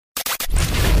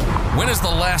When is the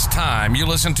last time you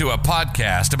listened to a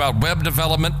podcast about web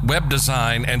development, web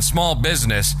design, and small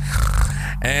business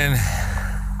and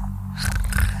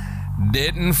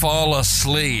didn't fall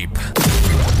asleep?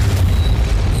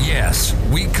 Yes,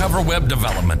 we cover web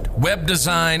development, web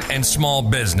design, and small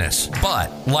business, but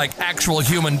like actual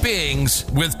human beings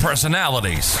with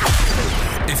personalities.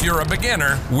 If you're a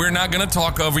beginner, we're not going to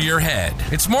talk over your head.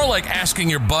 It's more like asking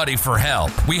your buddy for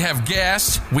help. We have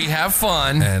guests, we have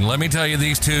fun, and let me tell you,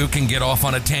 these two can get off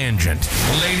on a tangent.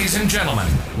 Ladies and gentlemen,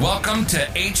 welcome to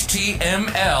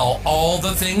HTML All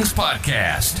the Things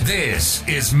Podcast. This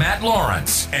is Matt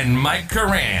Lawrence and Mike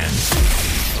Curran.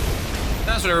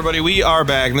 That's what, everybody. We are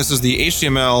back, and this is the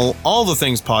HTML All the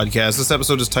Things Podcast. This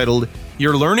episode is titled,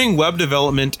 You're Learning Web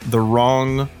Development the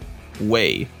Wrong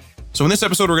Way. So in this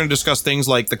episode, we're going to discuss things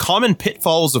like the common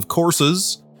pitfalls of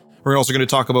courses. We're also going to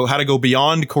talk about how to go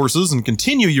beyond courses and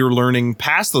continue your learning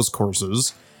past those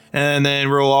courses. And then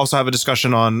we'll also have a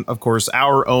discussion on, of course,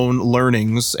 our own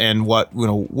learnings and what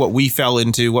we fell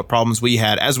into, what problems we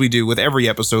had, as we do with every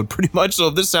episode, pretty much. So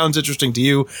if this sounds interesting to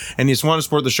you and you just want to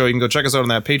support the show, you can go check us out on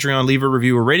that Patreon, leave a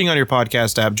review or rating on your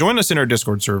podcast app, join us in our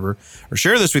Discord server, or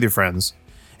share this with your friends.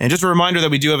 And just a reminder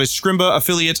that we do have a Scrimba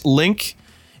affiliate link.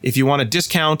 If you want a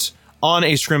discount on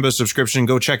a Scrimba subscription,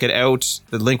 go check it out.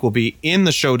 The link will be in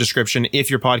the show description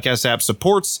if your podcast app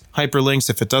supports hyperlinks.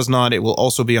 If it does not, it will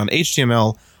also be on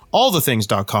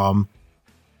HTMLallthethings.com.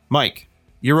 Mike,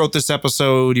 you wrote this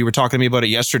episode. You were talking to me about it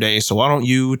yesterday, so why don't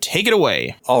you take it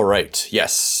away? All right.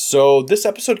 Yes. So this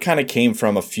episode kind of came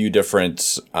from a few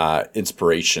different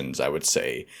inspirations, I would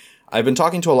say. I've been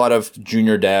talking to a lot of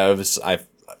junior devs. I've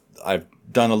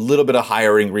done a little bit of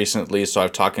hiring recently, so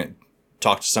I've talked to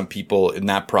some people in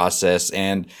that process,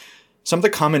 and some of the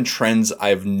common trends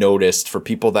I've noticed for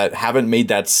people that haven't made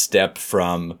that step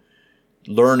from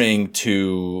learning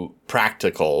to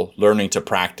practical, learning to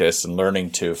practice, and learning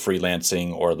to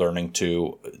freelancing or learning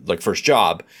to like first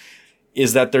job,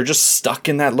 is that they're just stuck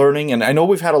in that learning. And I know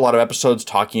we've had a lot of episodes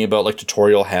talking about like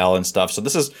tutorial hell and stuff, so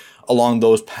this is along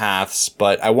those paths,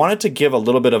 but I wanted to give a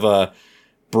little bit of a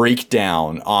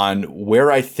breakdown on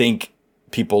where I think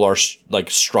people are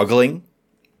like struggling,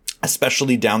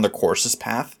 especially down the courses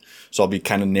path. So I'll be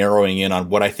kind of narrowing in on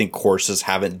what I think courses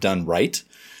haven't done right.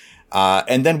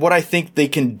 And then what I think they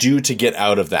can do to get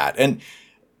out of that. And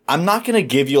I'm not going to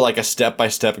give you like a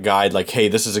step-by-step guide, like, hey,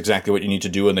 this is exactly what you need to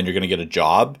do, and then you're going to get a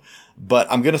job. But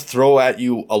I'm going to throw at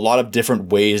you a lot of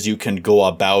different ways you can go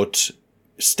about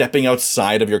stepping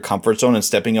outside of your comfort zone and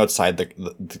stepping outside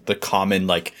the common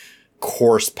like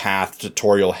course path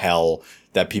tutorial hell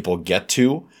that people get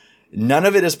to. None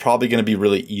of it is probably going to be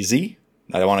really easy.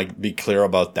 I want to be clear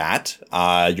about that.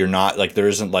 You're not like, there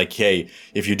isn't like, hey,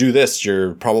 if you do this,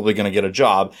 you're probably going to get a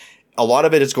job. A lot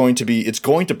of it is going to be, it's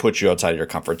going to put you outside of your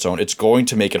comfort zone. It's going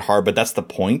to make it hard, but that's the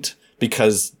point,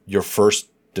 because your first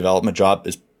development job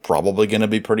is probably going to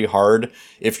be pretty hard.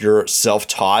 If you're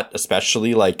self-taught,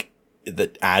 especially, like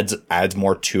that adds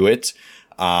more to it.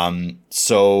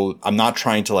 So I'm not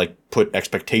trying to like put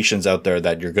expectations out there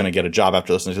that you're going to get a job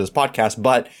after listening to this podcast,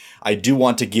 but I do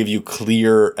want to give you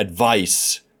clear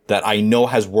advice that I know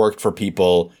has worked for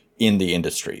people in the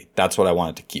industry. That's what I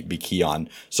wanted to be key on.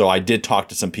 So I did talk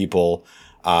to some people.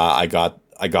 I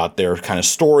got their kind of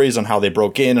stories on how they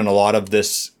broke in, and a lot of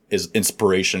this is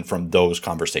inspiration from those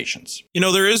conversations. You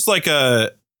know, there is like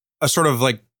a sort of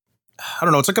like, I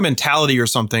don't know, it's like a mentality or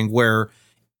something where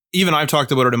even I've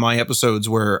talked about it in my episodes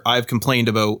where I've complained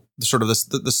about sort of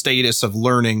the status of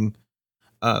learning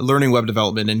web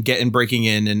development and breaking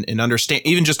in and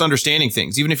understanding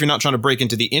things, even if you're not trying to break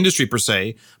into the industry per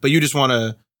se, but you just want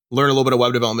to learn a little bit of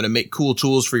web development and make cool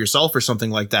tools for yourself or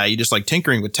something like that. You just like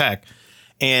tinkering with tech,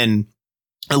 and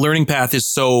a learning path is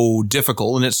so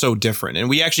difficult and it's so different. And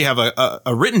we actually have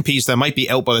a written piece that might be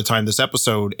out by the time this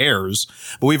episode airs,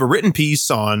 but we have a written piece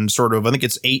on sort of, I think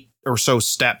it's 8 or so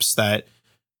steps that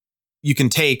you can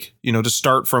take, to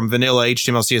start from vanilla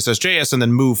HTML, CSS, JS, and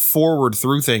then move forward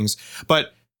through things.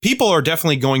 But people are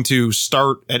definitely going to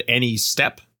start at any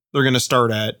step. They're going to start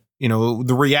at,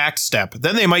 the React step.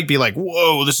 Then they might be like,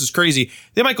 whoa, this is crazy.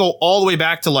 They might go all the way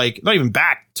back to like, not even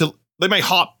back to, they might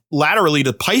hop laterally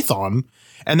to Python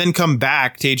and then come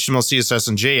back to HTML, CSS,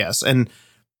 and JS. And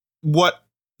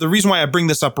the reason why I bring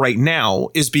this up right now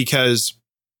is because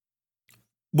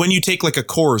when you take like a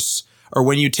course, or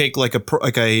when you take like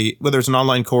whether it's an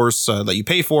online course that you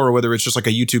pay for, or whether it's just like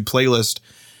a YouTube playlist,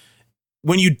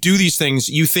 when you do these things,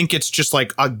 you think it's just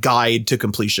like a guide to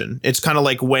completion. It's kind of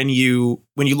like when you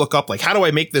look up like, how do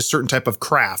I make this certain type of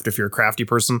craft? If you're a crafty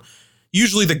person,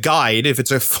 usually the guide, if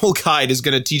it's a full guide, is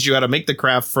going to teach you how to make the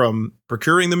craft from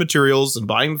procuring the materials and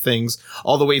buying the things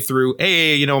all the way through,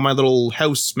 hey, you know, my little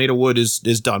house made of wood is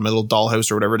done. My little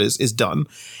dollhouse or whatever it is done.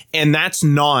 And that's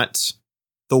not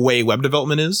the way web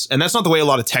development is. And that's not the way a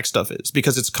lot of tech stuff is,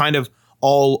 because it's kind of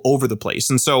all over the place.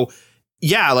 And so,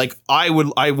 yeah, like I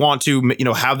want to, you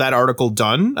know, have that article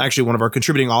done. Actually, one of our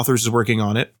contributing authors is working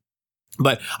on it,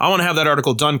 but I want to have that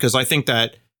article done because I think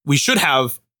that we should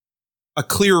have a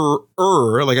clearer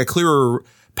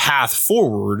path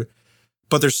forward,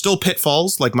 but there's still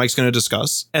pitfalls like Mike's going to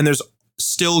discuss. And there's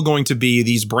still going to be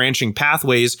these branching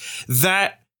pathways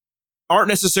that aren't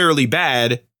necessarily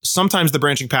bad. Sometimes the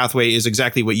branching pathway is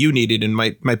exactly what you needed and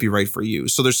might be right for you.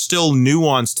 So there's still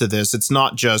nuance to this. It's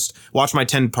not just watch my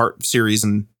 10-part series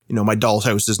and, you know, my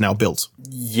dollhouse is now built.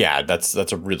 Yeah, that's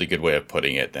a really good way of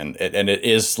putting it. And it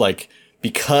is like,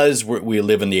 because we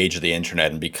live in the age of the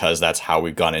internet and because that's how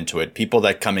we've gone into it, people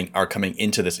that are coming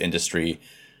into this industry,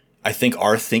 I think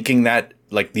are thinking that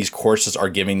like these courses are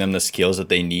giving them the skills that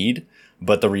they need.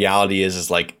 But the reality is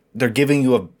like, they're giving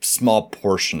you a small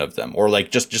portion of them, or like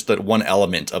just that one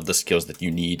element of the skills that you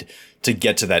need to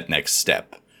get to that next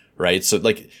step, right? So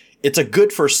like, it's a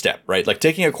good first step, right? Like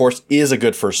taking a course is a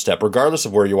good first step, regardless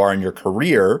of where you are in your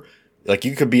career. Like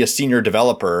you could be a senior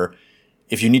developer.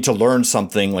 If you need to learn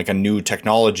something like a new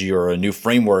technology or a new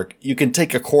framework, you can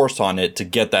take a course on it to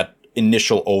get that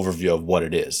initial overview of what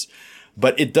it is.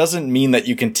 But it doesn't mean that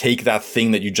you can take that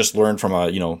thing that you just learned from a,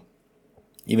 you know,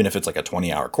 even if it's like a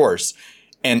 20-hour course,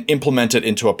 and implement it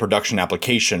into a production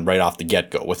application right off the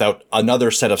get-go without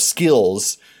another set of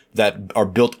skills that are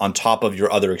built on top of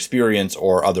your other experience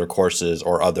or other courses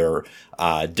or other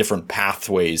different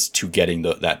pathways to getting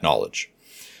that knowledge.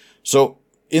 So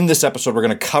in this episode, we're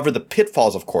going to cover the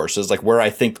pitfalls of courses, like where I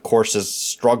think courses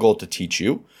struggle to teach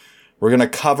you. We're going to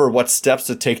cover what steps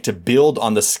to take to build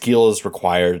on the skills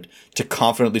required to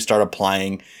confidently start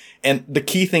applying. And the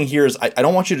key thing here is I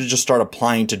don't want you to just start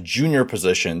applying to junior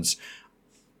positions.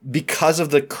 Because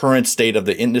of the current state of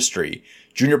the industry,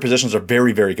 junior positions are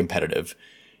very, very competitive.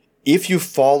 If you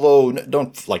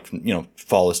don't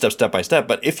follow step by step,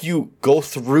 but if you go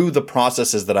through the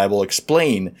processes that I will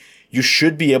explain, you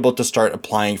should be able to start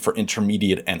applying for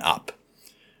intermediate and up,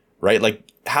 right? Like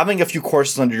having a few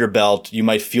courses under your belt, you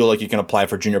might feel like you can apply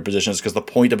for junior positions because the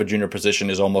point of a junior position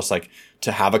is almost like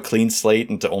to have a clean slate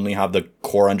and to only have the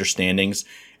core understandings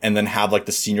and then have like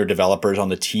the senior developers on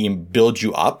the team build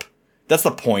you up. That's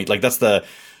the point. Like that's the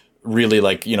really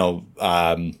like, you know,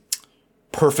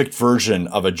 perfect version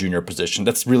of a junior position.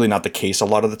 That's really not the case a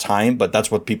lot of the time, but that's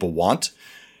what people want.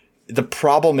 The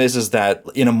problem is that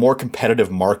in a more competitive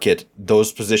market,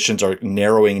 those positions are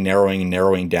narrowing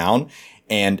down,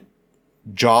 and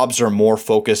jobs are more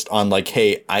focused on like,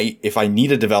 hey, if I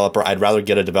need a developer, I'd rather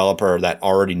get a developer that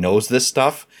already knows this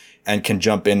stuff and can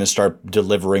jump in and start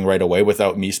delivering right away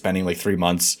without me spending like 3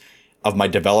 months of my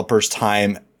developer's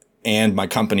time and my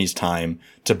company's time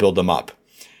to build them up.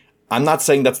 I'm not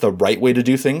saying that's the right way to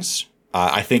do things.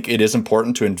 I think it is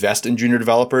important to invest in junior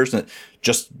developers,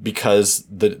 just because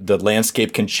the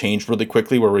landscape can change really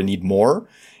quickly where we need more.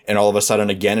 And all of a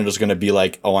sudden, again, it is going to be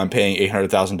like, oh, I'm paying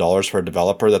 $800,000 for a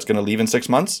developer that's going to leave in 6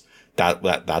 months.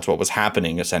 That's what was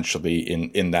happening essentially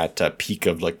in that peak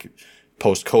of like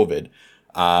post-COVID.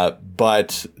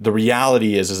 But the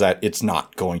reality is that it's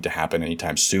not going to happen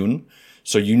anytime soon.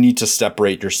 So you need to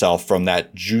separate yourself from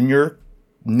that junior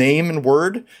name and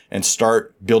word and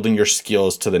start building your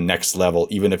skills to the next level,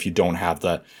 even if you don't have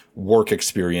the work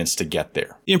experience to get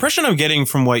there. The impression I'm getting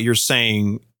from what you're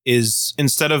saying is,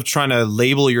 instead of trying to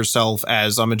label yourself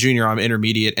as I'm a junior, I'm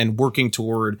intermediate, and working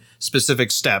toward specific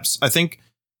steps, I think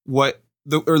or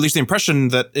at least the impression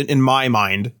that in my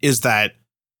mind is that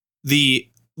the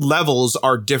levels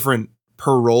are different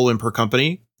per role and per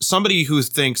company. Somebody who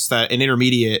thinks that an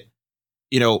intermediate,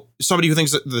 you know, somebody who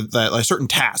thinks that a certain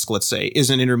task, let's say, is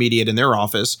an intermediate in their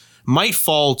office might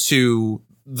fall to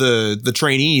the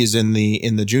trainees in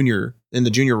the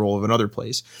junior role of another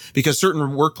place, because certain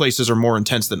workplaces are more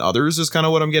intense than others is kind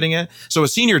of what I'm getting at. So a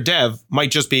senior dev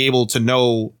might just be able to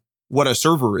know what a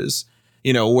server is,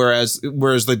 you know, whereas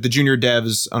like the junior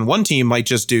devs on one team might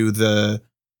just do the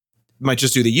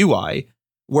UI,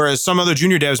 whereas some other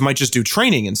junior devs might just do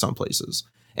training in some places.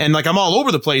 And like, I'm all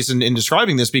over the place in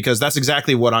describing this because that's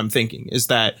exactly what I'm thinking, is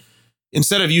that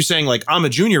instead of you saying like, I'm a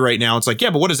junior right now, it's like, yeah,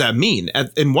 but what does that mean?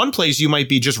 In one place, you might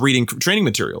be just reading training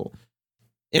material.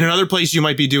 In another place, you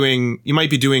might be doing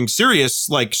serious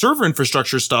like server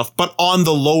infrastructure stuff, but on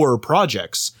the lower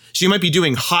projects. So you might be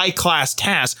doing high class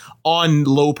tasks on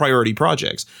low priority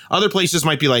projects. Other places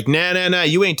might be like, nah,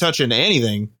 you ain't touching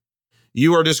anything.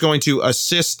 You are just going to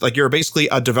assist, like you're basically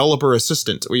a developer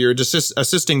assistant, where you're just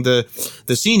assisting the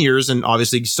seniors and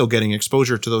obviously still getting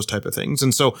exposure to those type of things.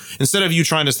 And so instead of you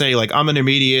trying to say like, I'm an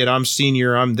intermediate, I'm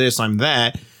senior, I'm this, I'm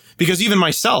that, because even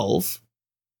myself,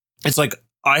 it's like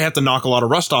I have to knock a lot of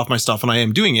rust off my stuff and I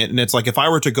am doing it. And it's like, if I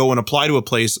were to go and apply to a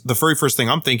place, the very first thing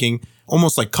I'm thinking,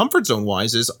 almost like comfort zone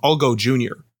wise, is I'll go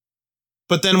junior.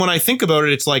 But then when I think about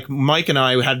it, it's like Mike and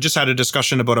I had a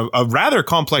discussion about a rather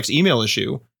complex email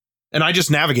issue. And I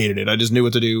just navigated it. I just knew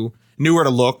what to do, knew where to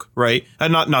look, right?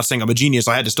 I'm not saying I'm a genius.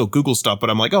 I had to still Google stuff, but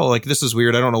I'm like, oh, like this is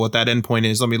weird. I don't know what that endpoint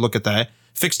is. Let me look at that.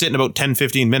 Fixed it in about 10,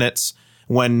 15 minutes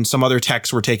when some other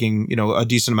techs were taking, a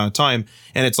decent amount of time.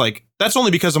 And it's like, that's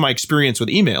only because of my experience with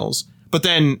emails. But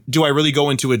then do I really go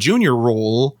into a junior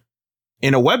role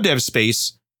in a web dev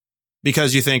space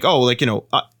because you think, oh, like,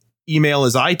 email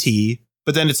is IT.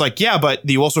 But then it's like, yeah, but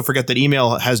you also forget that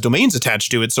email has domains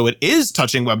attached to it. So it is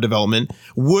touching web development.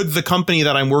 Would the company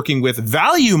that I'm working with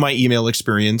value my email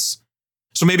experience?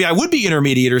 So maybe I would be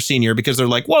intermediate or senior because they're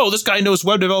like, whoa, this guy knows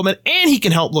web development and he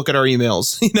can help look at our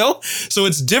emails, So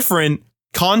it's different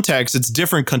context. It's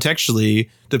different contextually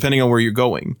depending on where you're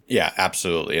going. Yeah,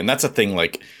 absolutely. And that's a thing,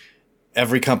 like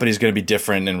every company is going to be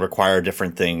different and require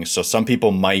different things. So some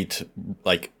people might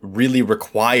like really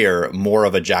require more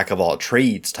of a jack of all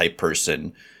trades type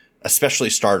person, especially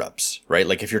startups, right?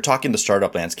 Like if you're talking the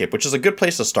startup landscape, which is a good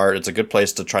place to start, it's a good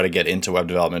place to try to get into web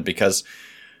development because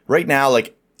right now,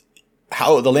 like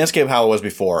how the landscape, how it was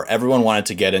before, everyone wanted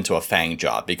to get into a FANG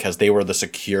job because they were the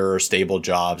secure, stable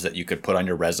jobs that you could put on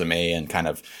your resume and kind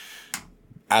of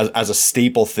as a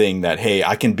staple thing that, hey,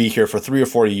 I can be here for 3 or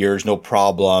 4 years, no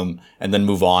problem, and then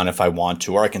move on if I want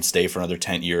to, or I can stay for another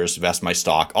 10 years, vest my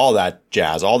stock, all that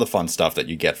jazz, all the fun stuff that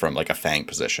you get from like a FANG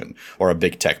position or a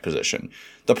big tech position.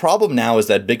 The problem now is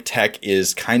that big tech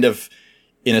is kind of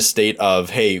in a state of,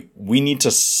 hey, we need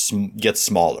to get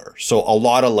smaller. So a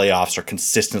lot of layoffs are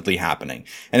consistently happening.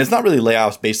 And it's not really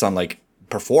layoffs based on like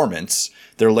performance.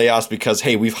 They're layoffs because,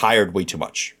 hey, we've hired way too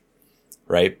much,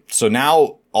 right? So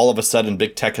now all of a sudden,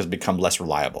 big tech has become less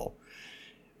reliable.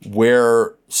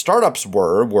 Where startups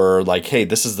were like, hey,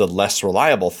 this is the less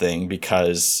reliable thing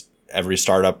because every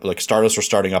startups were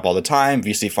starting up all the time.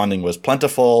 VC funding was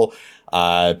plentiful.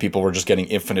 People were just getting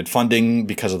infinite funding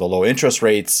because of the low interest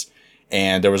rates.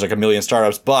 And there was like a million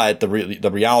startups. But the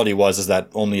reality is that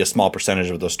only a small percentage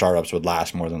of those startups would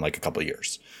last more than like a couple of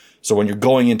years. So when you're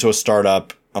going into a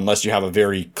startup, unless you have a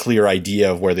very clear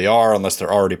idea of where they are, unless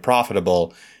they're already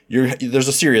profitable, there's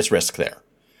a serious risk there.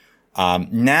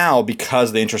 Now,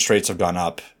 because the interest rates have gone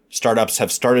up, startups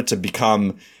have started to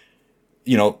become,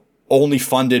 only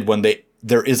funded when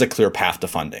there is a clear path to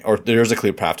funding or there is a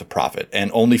clear path to profit,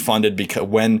 and only funded because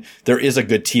when there is a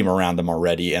good team around them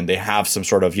already and they have some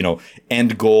sort of,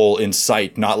 end goal in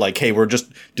sight, not like, hey, we're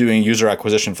just doing user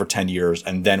acquisition for 10 years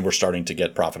and then we're starting to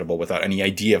get profitable without any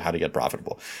idea of how to get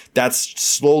profitable. That's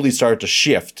slowly started to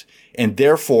shift. And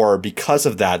therefore, because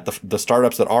of that, the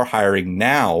startups that are hiring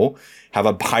now have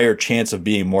a higher chance of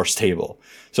being more stable.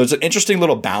 So it's an interesting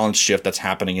little balance shift that's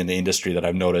happening in the industry that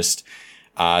I've noticed.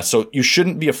 So you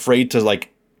shouldn't be afraid to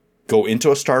like go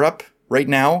into a startup right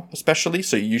now, especially.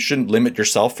 So you shouldn't limit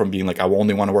yourself from being like, I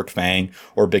only want to work FANG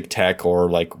or big tech or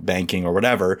like banking or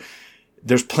whatever.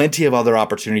 There's plenty of other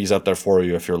opportunities out there for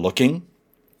you if you're looking.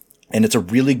 And it's a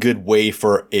really good way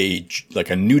for a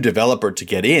new developer to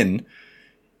get in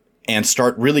and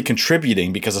start really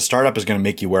contributing, because a startup is going to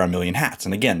make you wear a million hats.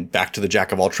 And again, back to the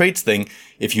jack of all trades thing.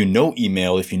 If you know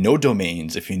email, if you know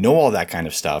domains, if you know all that kind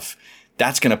of stuff,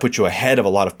 that's going to put you ahead of a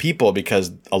lot of people,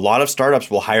 because a lot of startups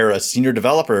will hire a senior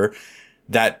developer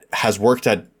that has worked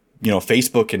at,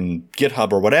 Facebook and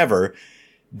GitHub or whatever.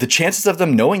 The chances of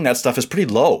them knowing that stuff is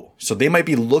pretty low. So they might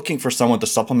be looking for someone to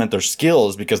supplement their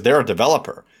skills because they're a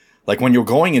developer. Like when you're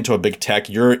going into a big tech,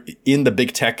 you're in the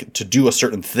big tech to do a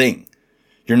certain thing.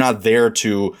 You're not there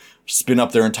to spin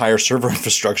up their entire server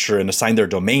infrastructure and assign their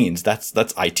domains. That's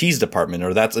IT's department,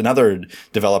 or that's another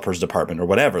developer's department or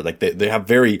whatever. Like they have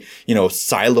very,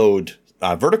 siloed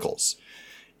verticals.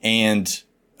 And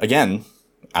again,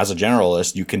 as a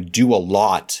generalist, you can do a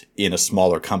lot in a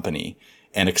smaller company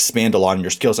and expand a lot in your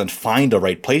skills and find the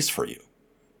right place for you,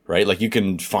 right? Like you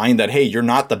can find that, hey, you're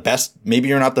not the best. Maybe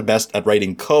you're not the best at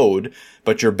writing code,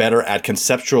 but you're better at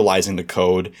conceptualizing the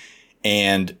code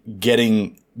and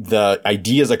getting the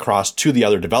ideas across to the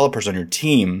other developers on your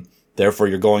team. Therefore,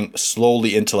 you're going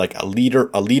slowly into like a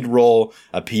lead role,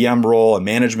 a PM role, a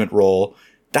management role.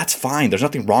 That's fine. There's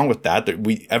nothing wrong with that.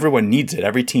 Everyone needs it.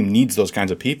 Every team needs those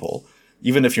kinds of people,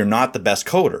 even if you're not the best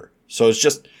coder. So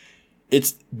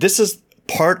this is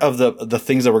part of the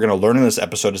things that we're going to learn in this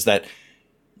episode, is that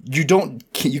you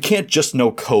can't just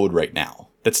know code right now.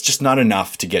 That's just not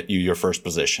enough to get you your first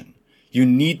position. You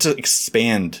need to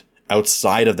expand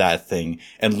outside of that thing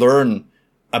and learn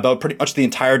about pretty much the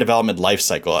entire development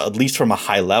lifecycle, at least from a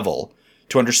high level,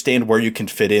 to understand where you can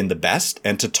fit in the best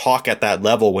and to talk at that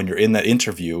level when you're in that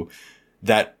interview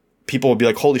that people will be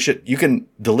like, holy shit, you can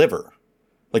deliver.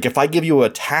 Like if I give you a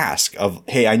task of,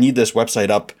 hey, I need this website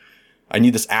up, I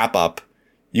need this app up,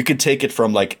 you could take it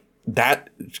from like that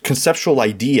conceptual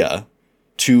idea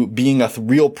to being a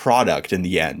real product in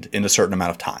the end in a certain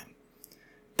amount of time.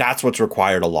 That's what's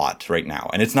required a lot right now.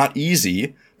 And it's not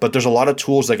easy, but there's a lot of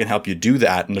tools that can help you do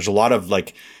that. And there's a lot of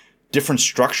like different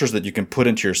structures that you can put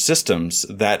into your systems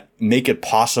that make it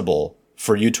possible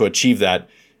for you to achieve that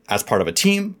as part of a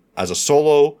team, as a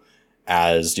solo,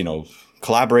 as, you know,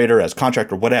 collaborator, as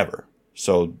contractor, whatever.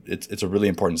 So it's a really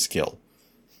important skill.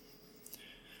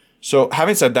 So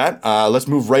having said that, let's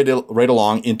move right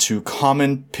along into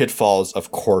common pitfalls of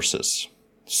courses.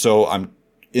 So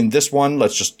in this one,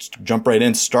 let's just jump right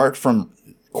in.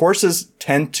 Courses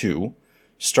tend to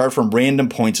start from random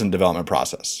points in the development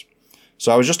process.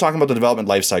 So I was just talking about the development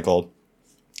lifecycle.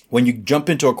 When you jump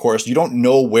into a course, you don't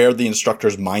know where the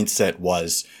instructor's mindset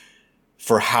was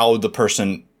for how the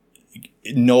person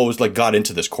got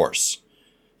into this course.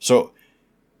 So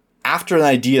after an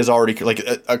idea is already, like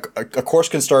a course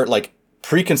can start like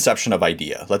preconception of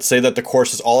idea. Let's say that the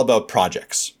course is all about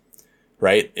projects,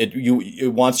 right?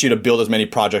 It wants you to build as many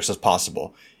projects as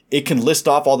possible. It can list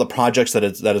off all the projects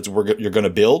you're going to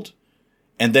build,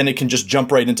 and then it can just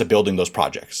jump right into building those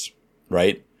projects,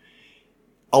 right?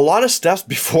 A lot of steps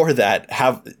before that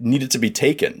have needed to be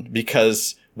taken,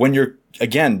 because when you're,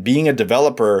 again, being a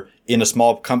developer in a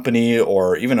small company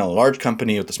or even a large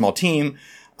company with a small team,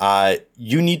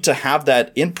 you need to have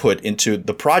that input into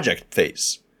the project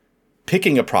phase,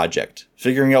 picking a project,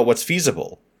 figuring out what's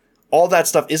feasible. All that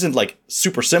stuff isn't like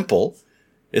super simple.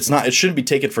 It shouldn't be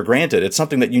taken for granted. It's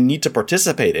something that you need to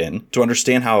participate in to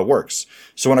understand how it works.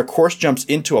 So when a course jumps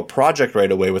into a project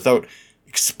right away without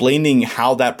explaining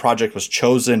how that project was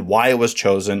chosen, why it was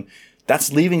chosen,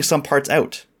 that's leaving some parts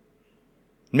out.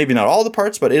 Maybe not all the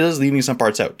parts, but it is leaving some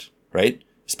parts out, right?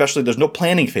 Especially there's no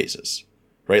planning phases,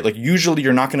 right? Like usually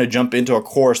you're not going to jump into a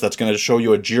course that's going to show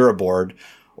you a Jira board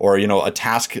or, you know, a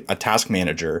task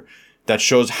manager that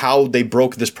shows how they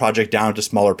broke this project down into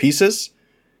smaller pieces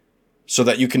so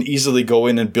that you can easily go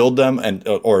in and build them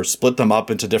or split them up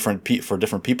into different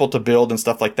people to build and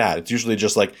stuff like that. It's usually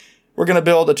just like, we're going to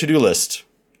build a to-do list,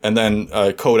 and then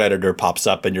a code editor pops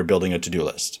up and you're building a to-do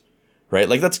list, right?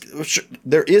 Like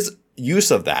there is use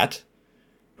of that,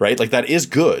 right? Like that is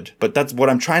good, but that's what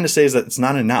I'm trying to say is that it's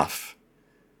not enough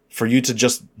for you to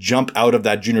just jump out of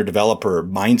that junior developer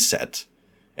mindset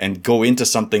and go into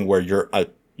something where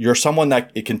you're someone that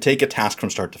it can take a task from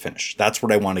start to finish. That's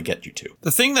what I want to get you to.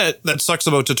 The thing that sucks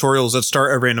about tutorials that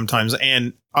start at random times,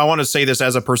 and I want to say this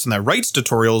as a person that writes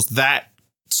tutorials that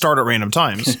start at random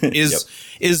times,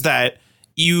 is that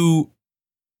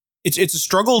it's a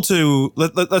struggle to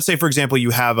let's say, for example,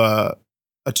 you have a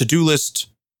to-do list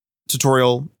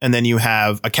tutorial, and then you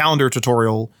have a calendar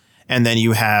tutorial, and then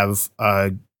you have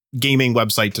a gaming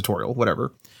website tutorial,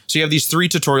 whatever. So you have these 3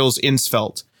 tutorials in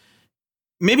Svelte.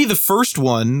 Maybe the first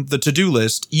one, the to-do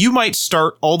list, you might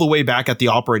start all the way back at the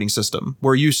operating system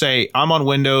where you say, I'm on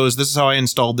Windows, this is how I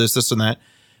installed this and that.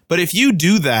 But if you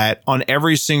do that on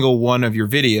every single one of your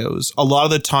videos, a lot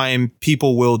of the time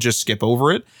people will just skip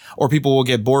over it, or people will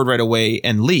get bored right away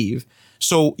and leave.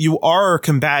 So you are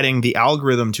combating the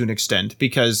algorithm to an extent,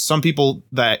 because some people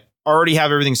that already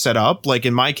have everything set up, like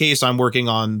in my case, I'm working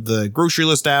on the grocery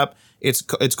list app. It's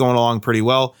going along pretty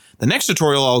well. The next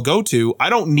tutorial I'll go to, I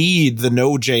don't need the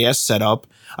Node.js setup.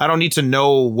 I don't need to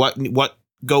know what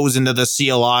goes into the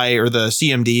CLI or the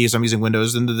CMD, so I'm using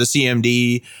Windows, into the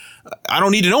CMD. I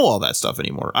don't need to know all that stuff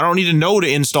anymore. I don't need to know to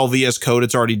install VS Code.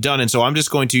 It's already done. And so I'm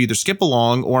just going to either skip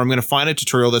along, or I'm going to find a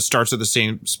tutorial that starts at the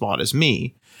same spot as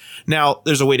me. Now,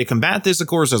 there's a way to combat this, of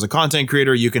course. As a content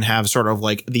creator, you can have sort of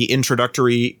like the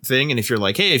introductory thing. And if you're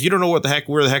like, hey, if you don't know where the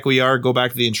heck we are, go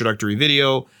back to the introductory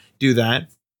video, do that.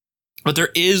 But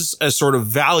there is a sort of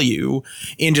value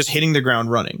in just hitting the ground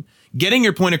running, getting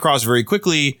your point across very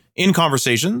quickly in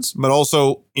conversations, but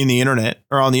also in the internet,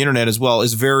 or on the internet as well,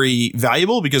 is very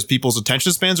valuable because people's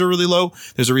attention spans are really low.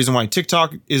 There's a reason why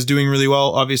TikTok is doing really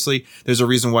well. Obviously, there's a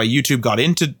reason why YouTube got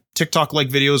into TikTok-like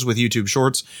videos with YouTube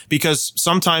Shorts, because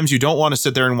sometimes you don't want to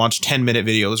sit there and watch 10-minute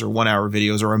videos or 1-hour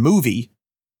videos or a movie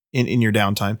in your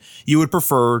downtime. You would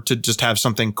prefer to just have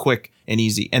something quick and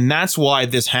easy. And that's why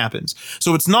this happens.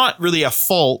 So it's not really a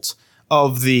fault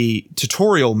of the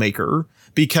tutorial maker,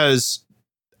 because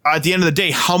at the end of the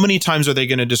day, how many times are they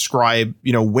going to describe,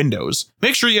 Windows?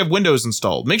 Make sure you have Windows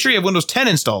installed. Make sure you have Windows 10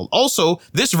 installed. Also,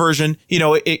 this version,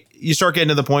 you start getting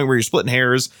to the point where you're splitting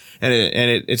hairs and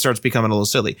it starts becoming a little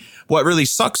silly. What really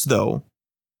sucks, though,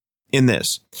 in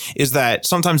this is that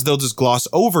sometimes they'll just gloss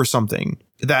over something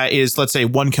that is, let's say,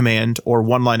 one command or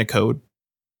one line of code.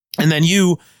 And then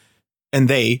you and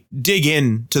they dig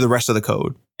into the rest of the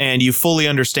code and you fully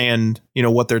understand,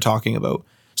 what they're talking about.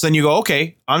 So then you go,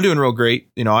 okay, I'm doing real great.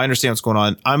 I understand what's going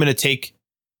on. I'm going to take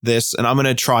this and I'm going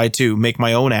to try to make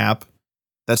my own app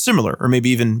that's similar or maybe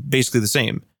even basically the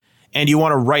same. And you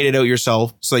want to write it out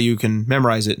yourself so that you can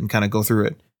memorize it and kind of go through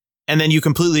it. And then you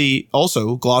completely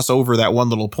also gloss over that one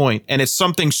little point. And it's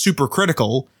something super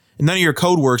critical. And none of your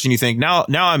code works. And you think, now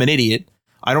I'm an idiot.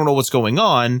 I don't know what's going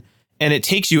on. And it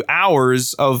takes you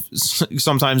hours of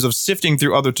sometimes of sifting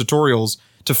through other tutorials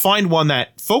to find one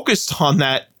that focused on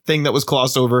that thing that was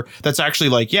glossed over. That's actually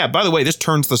like, yeah, by the way, this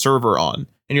turns the server on.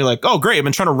 And you're like, oh, great. I've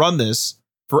been trying to run this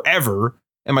forever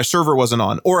and my server wasn't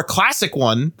on. Or a classic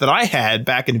one that I had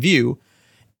back in Vue,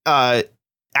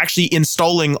 actually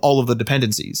installing all of the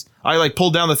dependencies. I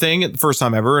pulled down the thing the first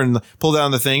time ever and pulled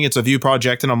down the thing. It's a Vue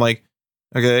project. And I'm like,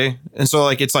 okay. And so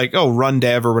it's like, oh, run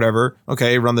dev or whatever.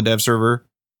 Okay. Run the dev server.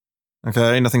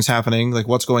 Okay. Nothing's happening. Like,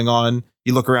 what's going on?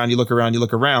 You look around,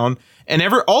 and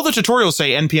all the tutorials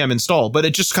say npm install, but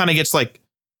it just kind of gets it's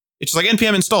just like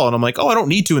npm install. And I'm like, oh, I don't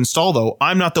need to install though.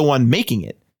 I'm not the one making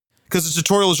it, because the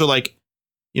tutorials are like,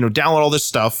 download all this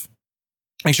stuff,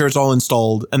 make sure it's all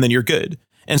installed, and then you're good.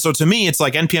 And so to me, it's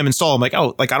like npm install. I'm like,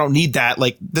 oh, I don't need that.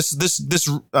 Like this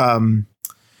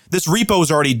repo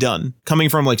is already done, coming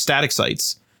from static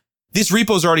sites. This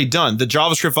repo is already done. The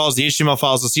JavaScript files, the HTML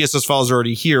files, the CSS files are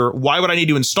already here. Why would I need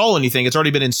to install anything? It's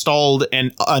already been installed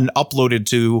and uploaded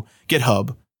to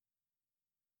GitHub.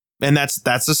 And that's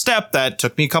a step that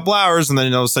took me a couple hours. And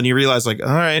then all of a sudden you realize all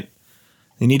right,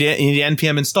 you need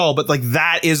npm install. But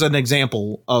that is an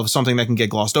example of something that can get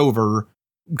glossed over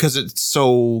because it's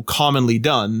so commonly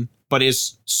done, but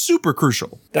is super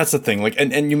crucial. That's the thing.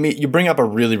 And you bring up a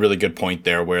really, really good point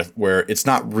there where it's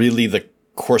not really the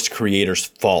course creator's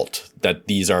fault that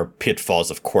these are pitfalls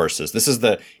of courses. This is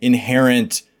the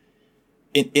inherent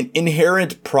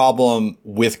problem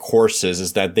with courses,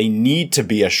 is that they need to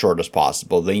be as short as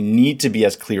possible. They need to be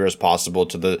as clear as possible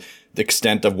to the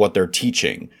extent of what they're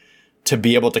teaching, to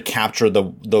be able to capture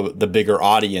the bigger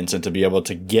audience and to be able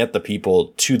to get the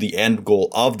people to the end goal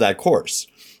of that course.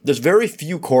 There's very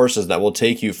few courses that will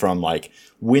take you from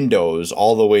Windows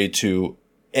all the way to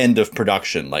end of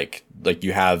production, like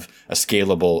you have a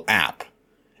scalable app.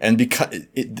 And because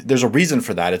there's a reason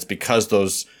for that. It's because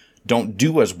those don't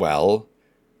do as well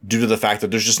due to the fact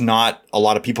that there's just not a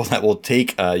lot of people that will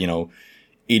take a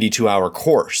 82-hour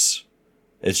course.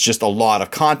 It's just a lot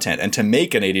of content. And to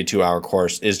make an 82-hour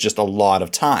course is just a lot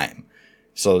of time.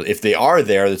 So if they are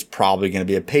there, it's probably going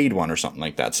to be a paid one or something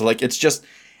like that. So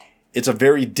it's a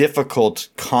very difficult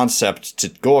concept to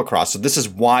go across. So this is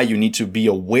why you need to be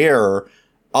aware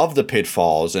of the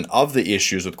pitfalls and of the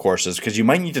issues with courses, because you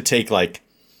might need to take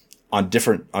on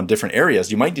different areas,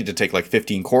 you might need to take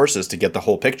 15 courses to get the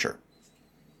whole picture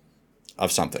of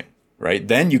something, right?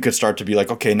 Then you could start to be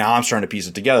okay, now I'm starting to piece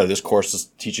it together. This course is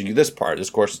teaching you this part. This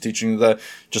course is teaching you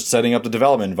just setting up the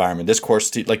development environment. This course,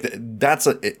 that's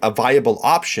a viable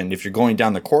option if you're going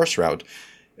down the course route.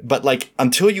 But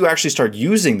until you actually start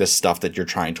using this stuff that you're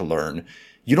trying to learn,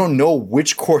 you don't know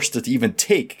which course to even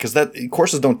take, because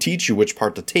courses don't teach you which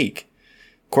part to take.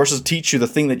 Courses teach you the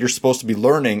thing that you're supposed to be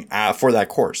learning for that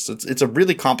course. It's a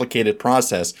really complicated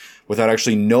process without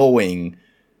actually knowing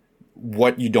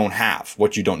what you don't have,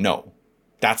 what you don't know.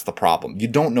 That's the problem. You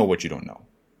don't know what you don't know.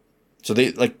 So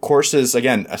courses,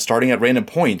 again, starting at random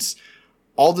points,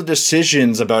 all the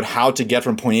decisions about how to get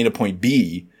from point A to point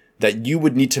B that you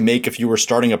would need to make if you were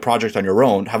starting a project on your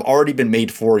own have already been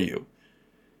made for you.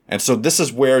 And so this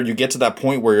is where you get to that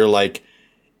point where you're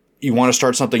you want to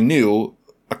start something new.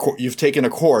 You've taken a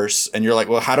course and you're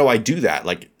well, how do I do that?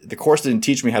 The course didn't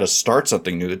teach me how to start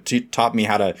something new. It taught me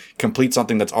how to complete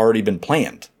something that's already been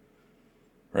planned,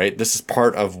 right? This is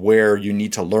part of where you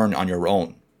need to learn on your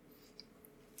own.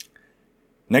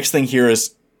 Next thing here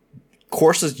is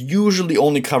courses usually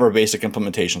only cover basic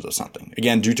implementations of something.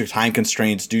 Again, due to time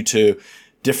constraints, due to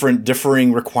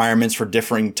differing requirements for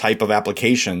differing type of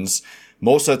applications,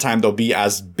 most of the time they'll be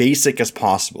as basic as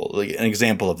possible. An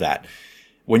example of that,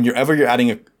 whenever you're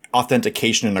adding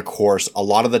authentication in a course, a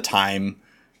lot of the time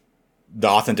the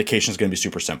authentication is going to be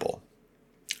super simple.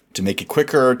 To make it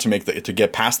quicker, to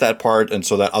get past that part, and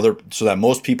so that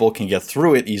most people can get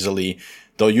through it easily,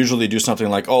 they'll usually do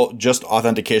something just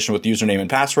authentication with username and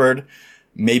password.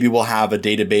 Maybe we'll have a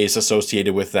database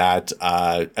associated with that,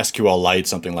 SQLite,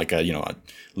 something like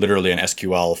literally an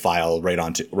SQL file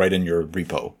right in your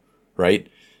repo, right?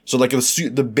 So like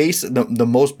the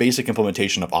most basic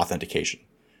implementation of authentication.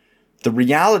 The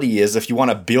reality is, if you want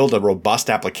to build a robust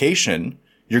application,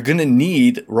 you're going to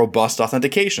need robust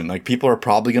authentication. Like, people are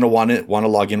probably going to want to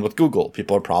log in with Google.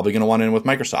 People are probably going to want in with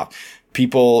Microsoft.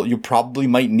 You probably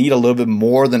might need a little bit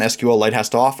more than SQLite has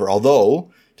to offer.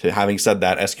 Although, having said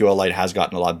that, SQLite has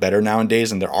gotten a lot better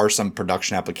nowadays, and there are some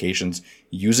production applications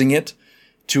using it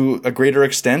to a greater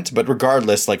extent. But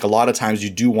regardless, like, a lot of times you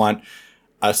do want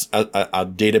a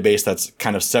database that's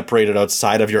kind of separated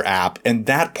outside of your app. And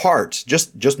that part,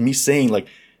 just me saying like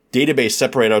database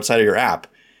separated outside of your app,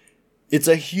 it's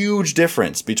a huge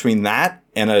difference between that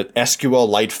and a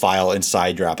SQLite file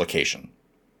inside your application.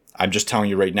 I'm just telling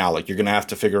you right now, like, you're going to have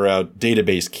to figure out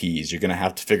database keys. You're going to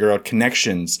have to figure out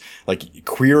connections, like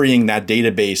querying that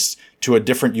database to a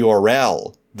different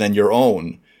URL than your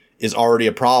own is already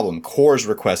a problem. CORS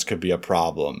requests could be a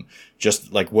problem.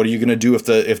 Just like, what are you going to do if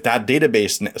that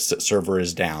database server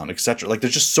is down, etc. Like,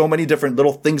 there's just so many different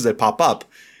little things that pop up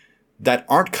that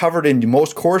aren't covered in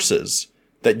most courses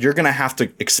that you're going to have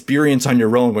to experience on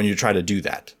your own when you try to do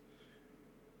that.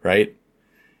 Right?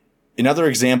 Another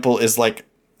example is like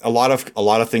a lot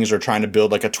of things are trying to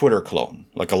build like a Twitter clone.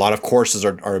 Like, a lot of courses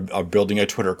are building a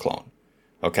Twitter clone.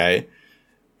 Okay?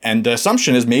 And the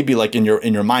assumption is maybe like in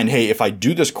your mind, hey, if I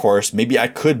do this course, maybe I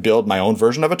could build my own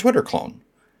version of a Twitter clone.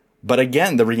 But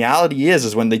again, the reality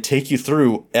is when they take you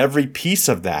through every piece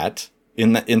of that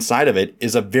inside of it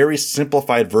is a very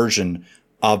simplified version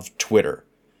of Twitter.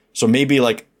 So maybe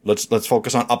like, let's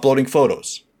focus on uploading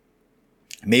photos.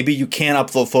 Maybe you can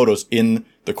upload photos in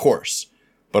the course,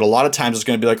 but a lot of times it's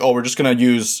going to be like, oh, we're just going to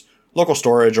use local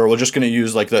storage, or we're just going to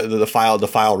use like the file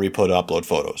repo to upload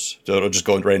photos. So it'll just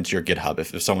go right into your GitHub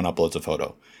if someone uploads a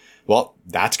photo. Well,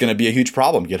 that's going to be a huge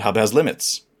problem. GitHub has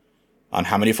limits on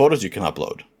how many photos you can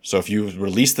upload. So if you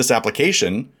release this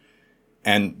application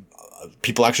and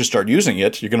people actually start using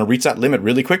it, you're going to reach that limit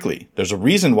really quickly. There's a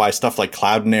reason why stuff like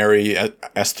Cloudinary,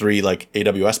 S3, like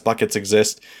AWS buckets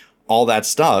exist, all that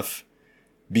stuff,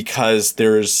 because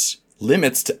there's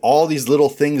limits to all these little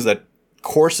things that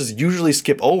courses usually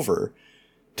skip over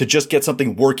to just get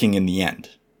something working in the end,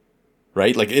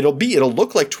 right? Like, it'll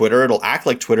look like Twitter, it'll act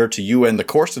like Twitter to you and the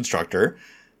course instructor,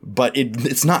 but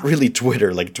it's not really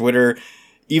Twitter. Like, Twitter,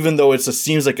 even though it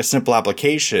seems like a simple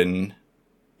application,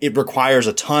 it requires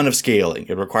a ton of scaling.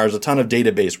 It requires a ton of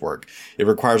database work. It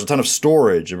requires a ton of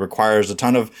storage. It requires a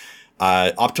ton of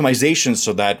optimization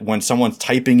so that when someone's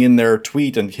typing in their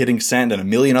tweet and hitting send and a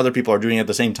million other people are doing it at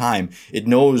the same time, it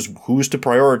knows who's to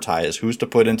prioritize, who's to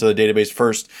put into the database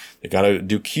first. They got to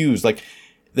do queues. Like,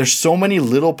 there's so many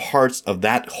little parts of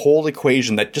that whole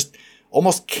equation that just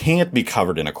almost can't be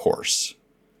covered in a course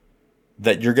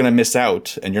that you're going to miss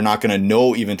out, and you're not going to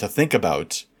know even to think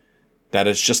about. That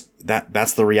it's just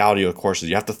that's the reality of courses.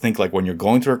 You have to think like, when you're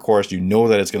going through a course, you know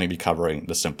that it's going to be covering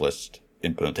the simplest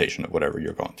implementation of whatever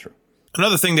you're going through.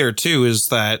 Another thing there too is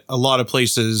that a lot of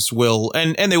places will,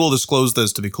 and they will disclose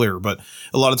this to be clear, but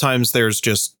a lot of times there's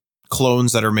just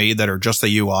clones that are made that are just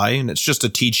the UI, and it's just to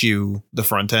teach you the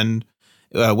front end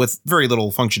with very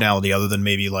little functionality other than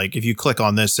maybe like, if you click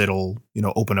on this, it'll,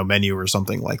 open a menu or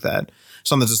something like that.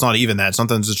 Sometimes it's not even that.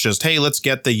 Sometimes it's just, hey, let's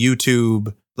get the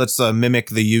YouTube, let's mimic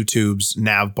the YouTube's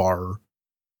nav bar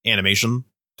animation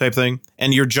type thing.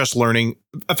 And you're just learning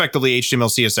effectively HTML,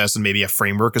 CSS, and maybe a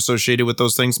framework associated with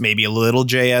those things, maybe a little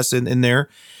JS in there.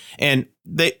 And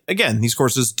these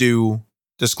courses do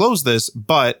disclose this,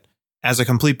 but as a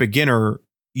complete beginner,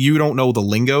 you don't know the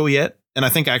lingo yet. And I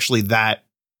think actually that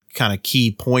kind of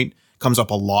key point comes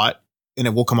up a lot, and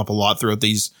it will come up a lot throughout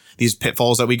these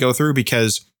pitfalls that we go through,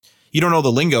 because you don't know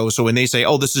the lingo. So when they say,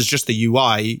 oh, this is just the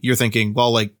UI, you're thinking,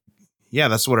 well, like, yeah,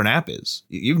 that's what an app is.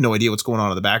 You have no idea what's going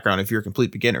on in the background. If you're a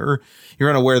complete beginner, you're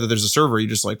unaware that there's a server. You're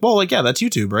just like, well, like, yeah, that's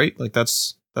YouTube, right? Like,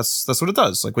 that's what it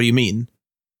does. Like, what do you mean?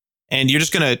 And you're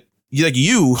just going to,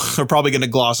 you are probably going to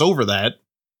gloss over that,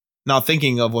 not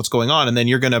thinking of what's going on. And then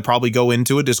you're going to probably go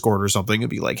into a Discord or something and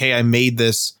be like, hey, I made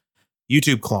this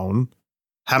YouTube clone.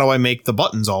 How do I make the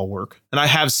buttons all work? And I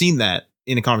have seen that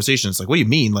in a conversation. It's like, what do you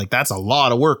mean? Like, that's a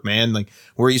lot of work, man. Like,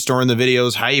 where are you storing the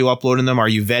videos? How are you uploading them? Are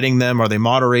you vetting them? Are they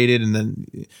moderated? And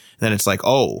then it's like,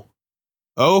 oh,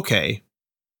 okay.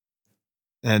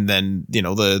 And then,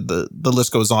 the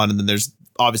list goes on. And then there's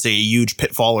obviously a huge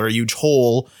pitfall or a huge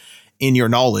hole in your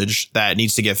knowledge that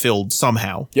needs to get filled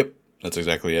somehow. Yep. That's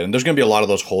exactly it. And there's going to be a lot of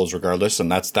those holes regardless.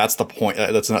 And that's the point.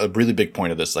 That's a really big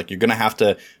point of this. Like, you're going to have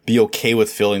to be okay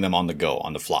with filling them on the go,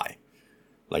 on the fly.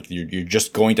 Like you're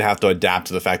just going to have to adapt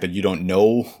to the fact that you don't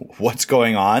know what's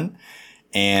going on.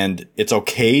 And it's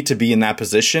okay to be in that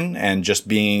position and just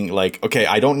being like, okay,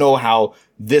 I don't know how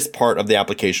this part of the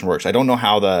application works. I don't know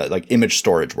how the like image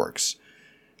storage works.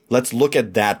 Let's look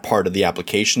at that part of the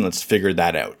application. Let's figure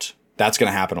that out. That's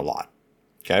going to happen a lot.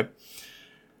 Okay.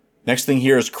 Next thing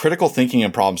here is critical thinking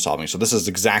and problem solving. So this is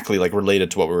exactly like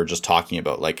related to what we were just talking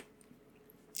about. Like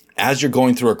as you're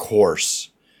going through a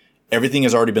course, everything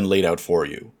has already been laid out for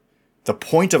you. The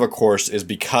point of a course is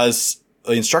because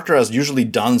the instructor has usually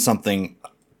done something,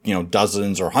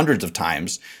 dozens or hundreds of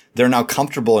times. They're now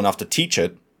comfortable enough to teach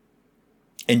it.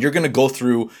 And you're going to go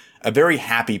through a very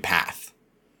happy path.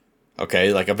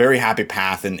 Okay. Like a very happy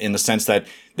path in the sense that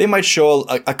they might show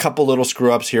a couple little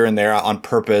screw ups here and there on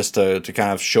purpose to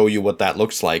kind of show you what that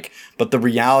looks like. But the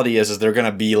reality is they're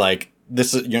going to be like,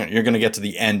 you're going to get to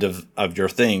the end of your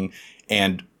thing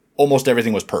and almost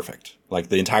everything was perfect. Like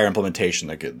the entire implementation,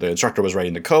 like the instructor was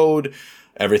writing the code,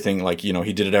 everything like,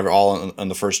 he did it all on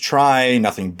the first try.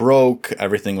 Nothing broke.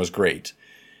 Everything was great.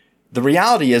 The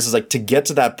reality is like to get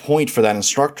to that point for that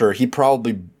instructor, he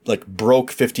probably like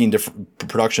broke 15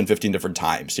 different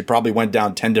times. He probably went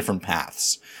down 10 different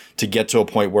paths to get to a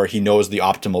point where he knows the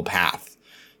optimal path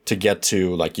to get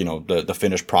to like, the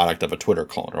finished product of a Twitter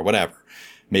clone or whatever.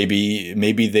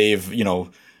 Maybe they've,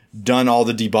 done all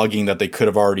the debugging that they could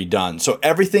have already done. So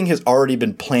everything has already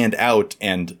been planned out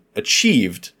and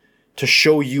achieved to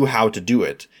show you how to do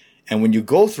it. And when you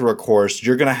go through a course,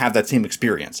 you're going to have that same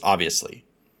experience, obviously.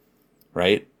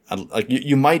 Right? Like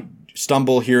you might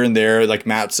stumble here and there, like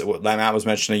Matt was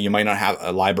mentioning, you might not have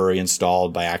a library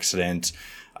installed by accident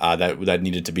that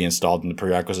needed to be installed in the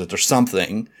prerequisite or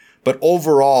something. But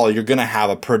overall, you're going to have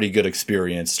a pretty good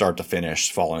experience start to finish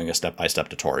following a step-by-step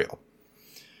tutorial.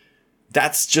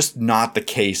 That's just not the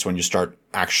case when you start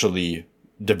actually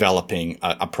developing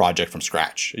a project from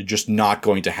scratch. You're just not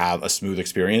going to have a smooth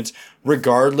experience,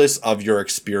 regardless of your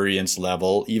experience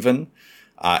level even.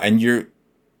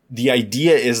 The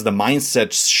idea is the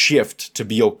mindset shift to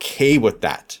be okay with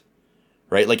that,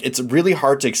 right? Like it's really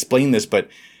hard to explain this, but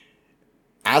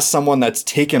as someone that's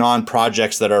taken on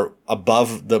projects that are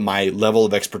above my level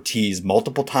of expertise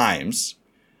multiple times,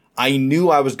 I knew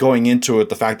I was going into it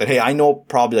the fact that, hey, I know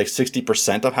probably like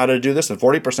 60% of how to do this and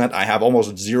 40% I have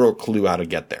almost zero clue how to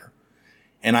get there.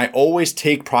 And I always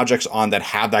take projects on that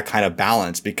have that kind of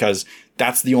balance because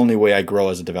that's the only way I grow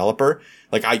as a developer.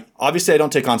 Like I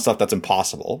don't take on stuff that's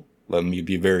impossible. Let me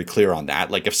be very clear on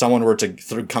that. Like if someone were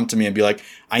to come to me and be like,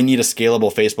 I need a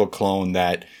scalable Facebook clone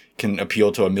that can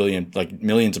appeal to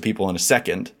millions of people in a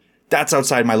second, that's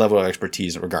outside my level of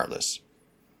expertise regardless.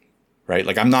 Right?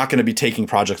 Like I'm not going to be taking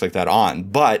projects like that on.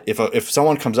 But if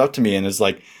someone comes up to me and is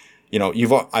like,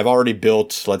 I've already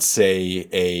built, let's say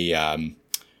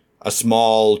a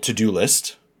small to-do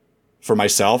list for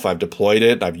myself. I've deployed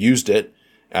it. I've used it.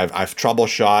 I've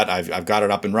troubleshot. I've got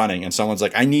it up and running. And someone's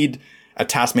like, I need a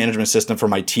task management system for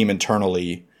my team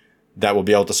internally that will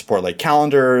be able to support like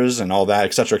calendars and all that,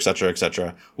 et cetera, et cetera, et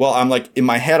cetera. Well, I'm like, in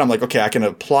my head, I'm like, okay, I can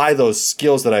apply those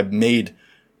skills that I've made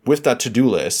with that to-do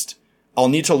list. I'll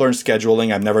need to learn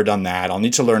scheduling. I've never done that. I'll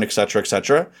need to learn, et cetera, et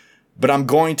cetera. But I'm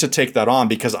going to take that on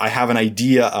because I have an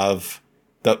idea of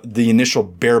the initial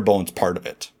bare bones part of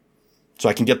it. So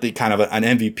I can get the kind of an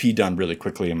MVP done really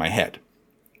quickly in my head.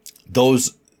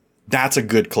 That's a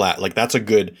good that's a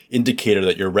good indicator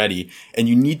that you're ready. And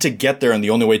you need to get there. And the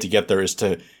only way to get there is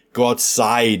to go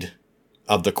outside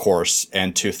of the course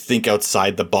and to think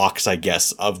outside the box, I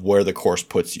guess, of where the course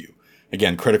puts you.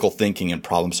 Again, critical thinking and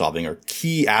problem solving are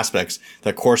key aspects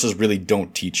that courses really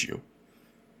don't teach you.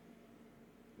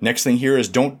 Next thing here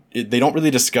is they don't really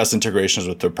discuss integrations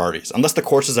with third parties. Unless the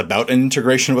course is about an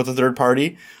integration with a third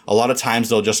party, a lot of times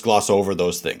they'll just gloss over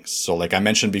those things. So like I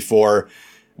mentioned before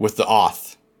with the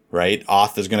auth, right?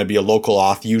 Auth is going to be a local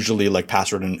auth, usually like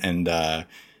password and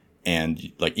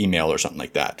like email or something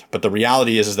like that. But the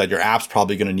reality is that your app's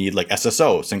probably going to need like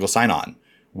SSO, single sign-on,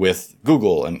 with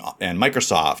Google and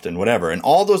Microsoft and whatever. And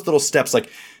all those little steps, like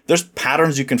there's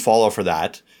patterns you can follow for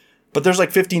that, but there's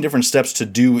like 15 different steps to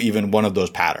do even one of those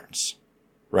patterns,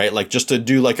 right? Like just to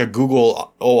do like a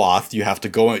Google OAuth, you have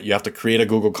to create a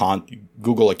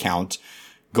Google account,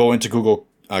 go into Google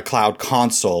Cloud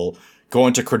Console, go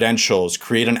into credentials,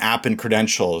 create an app in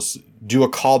credentials, do a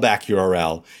callback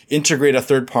URL, integrate a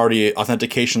third-party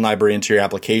authentication library into your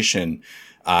application,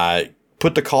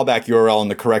 put the callback URL in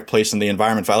the correct place in the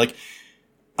environment file. Like,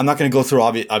 I'm not going to go through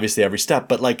obviously every step,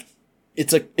 but like,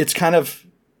 it's kind of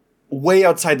way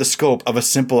outside the scope of a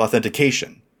simple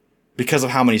authentication because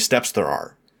of how many steps there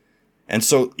are. And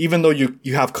so even though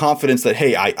you have confidence that,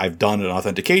 hey, I've done an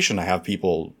authentication, I have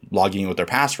people logging in with their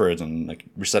passwords and like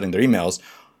resetting their emails,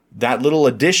 that little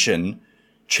addition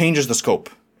changes the scope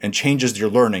and changes your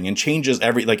learning and changes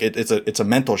it's a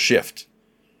mental shift,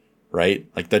 right?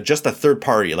 Like just a third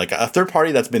party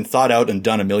that's been thought out and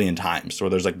done a million times, where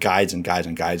there's like guides and guides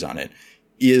and guides on it,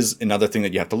 is another thing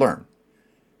that you have to learn.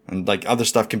 And like other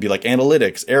stuff can be like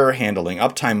analytics, error handling,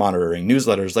 uptime monitoring,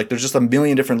 newsletters. Like there's just a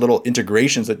million different little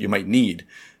integrations that you might need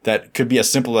that could be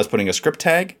as simple as putting a script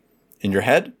tag in your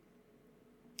head,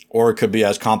 or it could be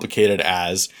as complicated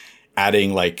as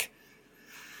adding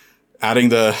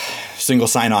the single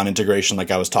sign-on integration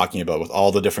like I was talking about, with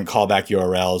all the different callback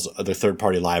URLs, other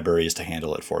third-party libraries to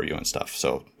handle it for you and stuff.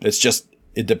 So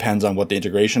it depends on what the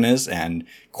integration is, and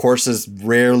courses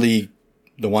rarely,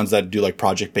 the ones that do like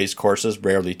project-based courses,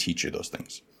 rarely teach you those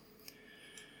things.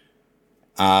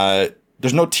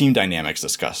 There's no team dynamics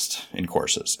discussed in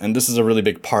courses. And this is a really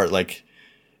big part. Like,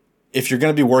 if you're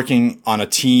going to be working on a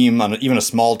team, even a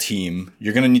small team,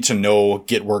 you're going to need to know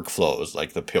Git workflows,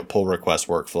 like the pull request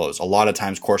workflows. A lot of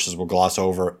times courses will gloss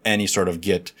over any sort of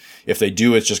Git. If they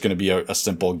do, it's just going to be a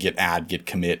simple Git add, Git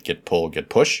commit, Git pull, Git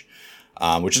push,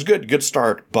 which is good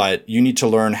start. But you need to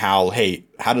learn how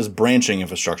does branching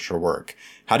infrastructure work?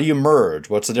 How do you merge?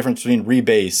 What's the difference between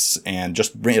rebase and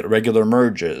just regular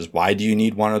merges? Why do you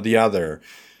need one or the other?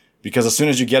 Because as soon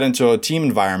as you get into a team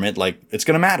environment, like, it's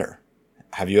going to matter.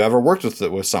 Have you ever worked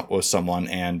with someone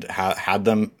and had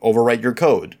them overwrite your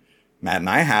code? Matt and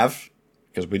I have,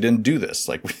 because we didn't do this.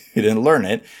 Like, we didn't learn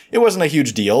it. It wasn't a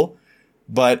huge deal.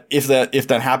 But if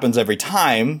that happens every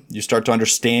time, you start to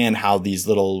understand how these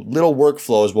little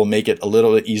workflows will make it a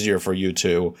little bit easier for you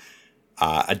to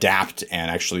adapt and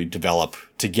actually develop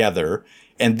together.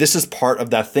 And this is part of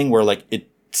that thing where, like, it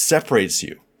separates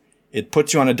you. It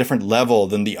puts you on a different level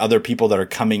than the other people that are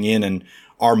coming in and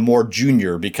are more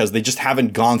junior, because they just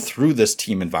haven't gone through this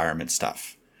team environment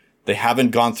stuff. They haven't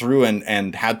gone through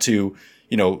and had to,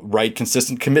 write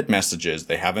consistent commit messages.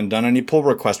 They haven't done any pull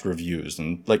request reviews.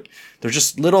 And like, there's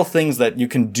just little things that you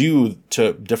can do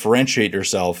to differentiate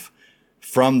yourself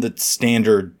from the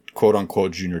standard quote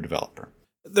unquote junior developer.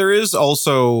 There is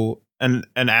also an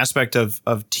aspect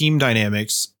of team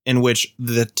dynamics in which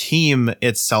the team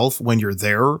itself, when you're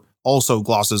there, also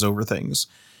glosses over things.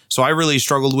 So I really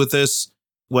struggled with this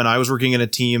when I was working in a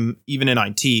team, even in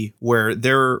IT, where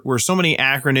there were so many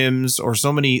acronyms or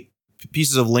so many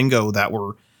pieces of lingo that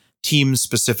were team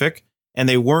specific, and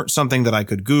they weren't something that I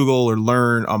could Google or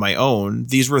learn on my own.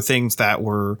 These were things that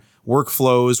were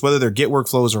workflows, whether they're Git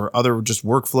workflows or other just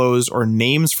workflows or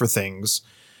names for things.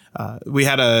 We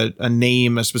had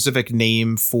a specific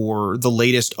name for the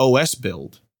latest OS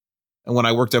build, and when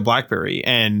I worked at BlackBerry,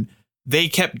 and they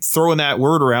kept throwing that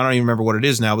word around. I don't even remember what it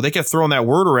is now, but they kept throwing that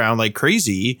word around like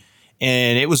crazy.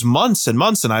 And it was months and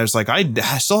months. And I was like, I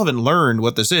still haven't learned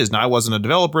what this is. Now, I wasn't a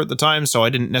developer at the time, so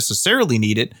I didn't necessarily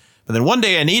need it. But then one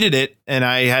day I needed it and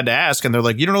I had to ask, and they're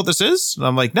like, you don't know what this is? And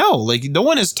I'm like, no, like, no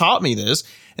one has taught me this.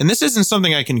 And this isn't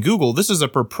something I can Google. This is a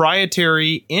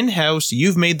proprietary in-house.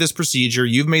 You've made this procedure.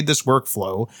 You've made this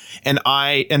workflow. And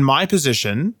my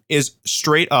position is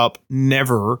straight up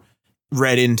never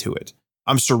read into it.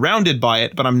 I'm surrounded by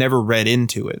it, but I'm never read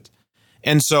into it.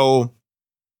 And so,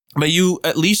 but you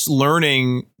at least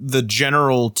learning the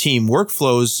general team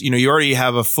workflows, you already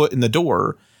have a foot in the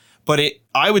door. But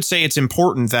I would say it's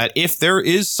important that if there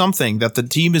is something that the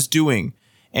team is doing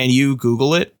and you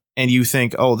Google it and you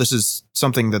think, oh, this is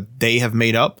something that they have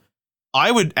made up,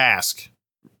 I would ask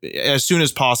as soon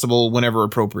as possible, whenever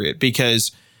appropriate,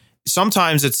 because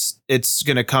sometimes it's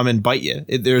going to come and bite you.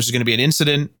 There's going to be an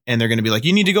incident and they're going to be like,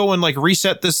 you need to go and like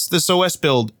reset this OS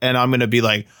build. And I'm going to be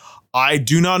like, I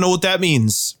do not know what that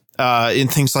means,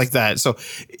 and things like that. So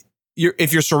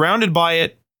if you're surrounded by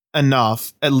it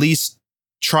enough, at least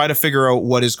try to figure out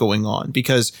what is going on,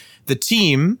 because the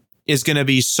team is going to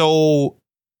be so,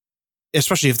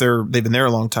 especially if they've been there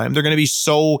a long time, they're going to be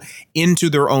so into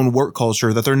their own work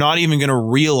culture that they're not even going to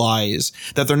realize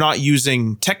that they're not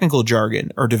using technical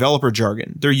jargon or developer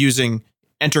jargon. They're using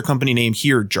enter company name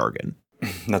here jargon.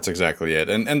 That's exactly it.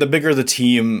 And the bigger the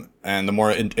team and the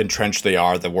more entrenched they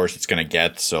are, the worse it's going to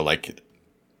get. So like,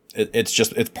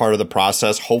 it's part of the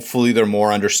process. Hopefully they're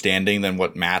more understanding than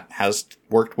what Matt has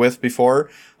worked with before.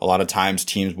 A lot of times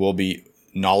teams will be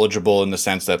knowledgeable in the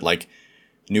sense that, like,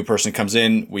 new person comes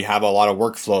in, we have a lot of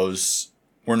workflows.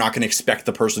 We're not going to expect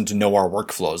the person to know our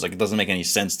workflows. Like, it doesn't make any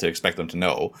sense to expect them to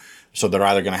know. So they're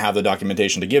either going to have the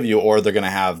documentation to give you, or they're going to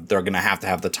have to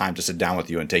have the time to sit down with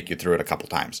you and take you through it a couple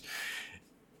times.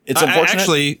 It's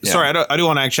unfortunate. Sorry, I do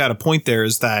want to actually add a point there,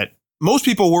 is that most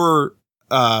people were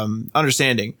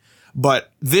understanding.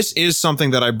 But this is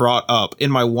something that I brought up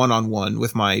in my one-on-one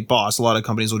with my boss. A lot of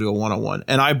companies will do a one-on-one.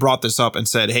 And I brought this up and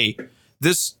said, hey,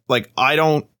 this, like, I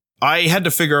had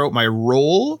to figure out my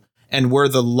role and where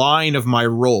the line of my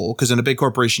role, because in a big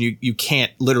corporation, you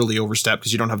can't literally overstep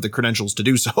because you don't have the credentials to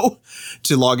do so,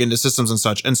 to log into systems and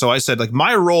such. And so I said, like,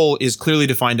 my role is clearly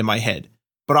defined in my head,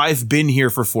 but I've been here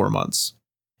for 4 months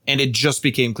and it just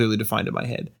became clearly defined in my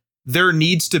head. There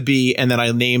needs to be, and then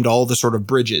I named all the sort of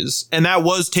bridges, and that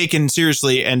was taken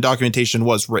seriously and documentation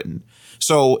was written.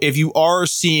 So if you are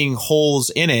seeing holes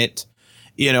in it,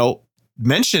 you know,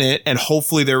 mention it and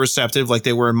hopefully they're receptive like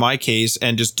they were in my case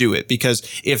and just do it. Because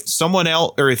if someone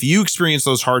else, or if you experience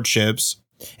those hardships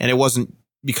and it wasn't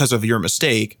because of your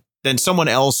mistake, then someone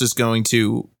else is going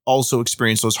to also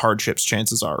experience those hardships,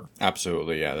 chances are.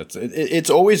 Absolutely. Yeah.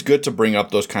 It's always good to bring up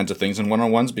those kinds of things in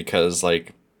one-on-ones because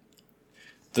like,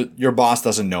 your boss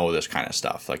doesn't know this kind of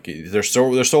stuff. Like they're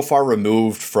so far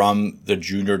removed from the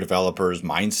junior developer's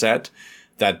mindset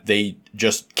that they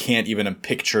just can't even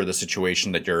picture the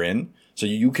situation that you're in. So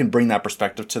you can bring that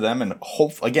perspective to them and the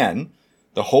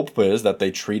hope is that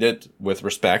they treat it with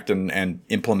respect and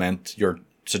implement your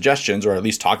suggestions or at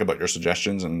least talk about your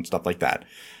suggestions and stuff like that.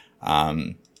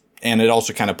 And it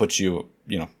also kind of puts you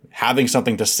having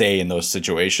something to say in those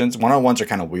situations. One-on-ones are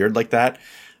kind of weird like that.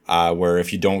 Where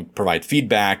if you don't provide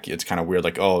feedback, it's kind of weird.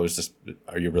 Like, oh,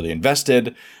 are you really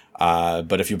invested?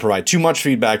 But if you provide too much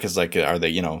feedback, it's like,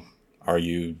 are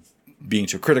you being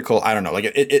too critical? I don't know.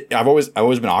 Like I've always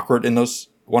been awkward in those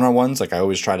one-on-ones. Like I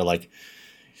always try to like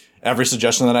every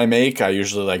suggestion that I make, I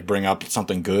usually like bring up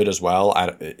something good as well. I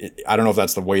don't know if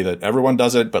that's the way that everyone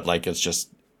does it, but like, it's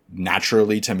just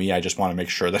naturally to me, I just want to make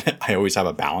sure that I always have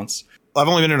a balance. I've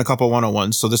only been in a couple of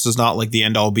one-on-ones, so this is not like the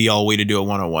end-all be-all way to do a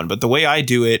one-on-one. But the way I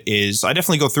do it is I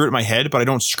definitely go through it in my head, but I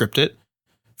don't script it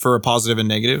for a positive and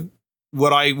negative.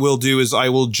 What I will do is I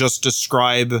will just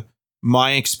describe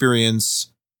my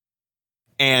experience.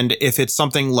 And if it's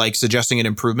something like suggesting an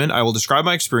improvement, I will describe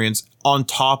my experience on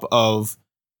top of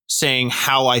saying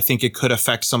how I think it could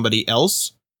affect somebody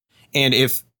else. And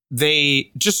if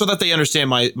they, just so that they understand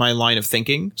my line of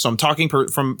thinking. So I'm talking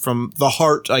from the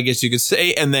heart, I guess you could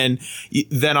say. And then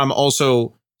I'm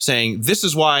also saying, this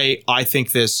is why I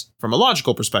think this from a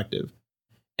logical perspective.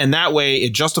 And that way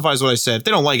it justifies what I said. If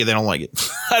they don't like it, they don't like it.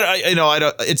 I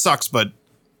don't, it sucks, but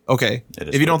okay.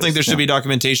 If you don't think there should be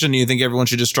documentation and you think everyone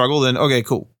should just struggle, then okay,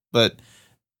 cool. But,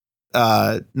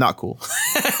 not cool.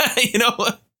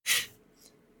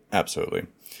 Absolutely.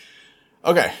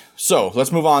 Okay, so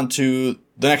let's move on to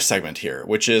the next segment here,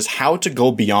 which is how to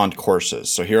go beyond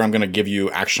courses. So here I'm going to give you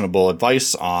actionable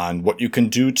advice on what you can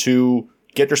do to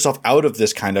get yourself out of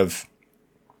this kind of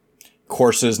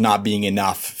courses not being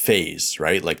enough phase,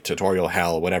 right? Like tutorial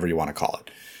hell, whatever you want to call it.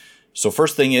 So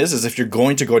first thing is if you're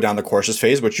going to go down the courses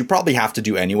phase, which you probably have to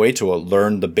do anyway to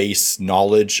learn the base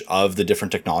knowledge of the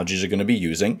different technologies you're going to be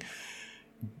using,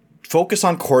 focus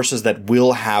on courses that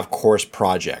will have course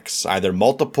projects, either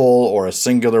multiple or a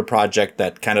singular project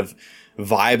that kind of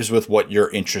vibes with what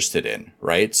you're interested in,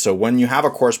 right? So when you have a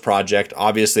course project,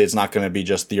 obviously it's not going to be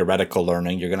just theoretical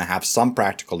learning. You're going to have some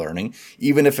practical learning,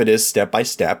 even if it is step by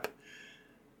step.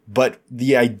 But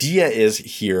the idea is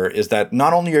that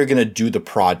not only are you going to do the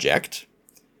project,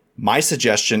 my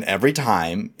suggestion every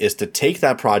time is to take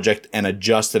that project and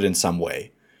adjust it in some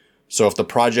way. So if the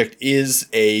project is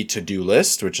a to-do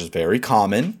list, which is very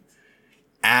common,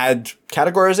 add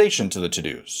categorization to the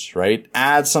to-dos, right?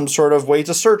 Add some sort of way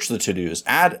to search the to-dos.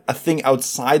 Add a thing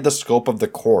outside the scope of the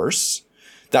course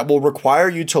that will require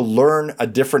you to learn a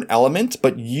different element,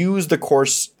 but use the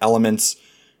course element's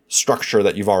structure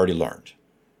that you've already learned,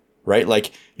 right?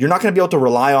 Like you're not going to be able to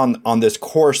rely on this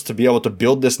course to be able to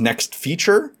build this next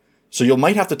feature. So you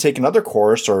might have to take another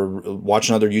course or watch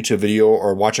another YouTube video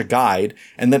or watch a guide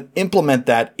and then implement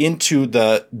that into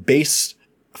the base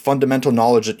fundamental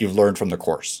knowledge that you've learned from the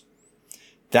course.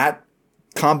 That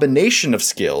combination of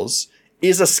skills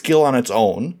is a skill on its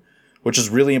own, which is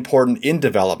really important in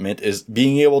development, is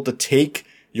being able to take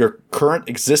your current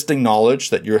existing knowledge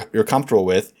that you're comfortable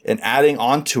with and adding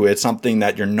onto it something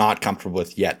that you're not comfortable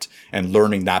with yet and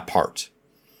learning that part.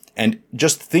 And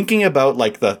just thinking about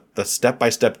like the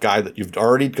step-by-step guide that you've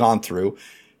already gone through,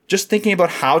 just thinking about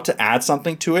how to add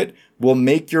something to it will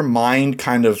make your mind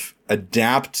kind of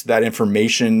adapt that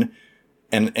information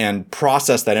and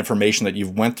process that information that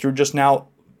you've went through just now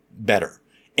better.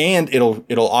 And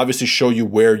it'll obviously show you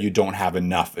where you don't have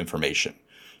enough information.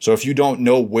 So if you don't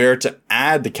know where to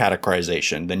add the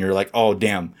categorization, then you're like, oh,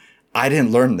 damn, I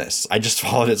didn't learn this. I just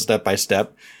followed it step by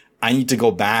step. I need to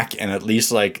go back and at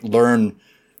least like learn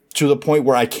to the point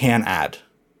where I can add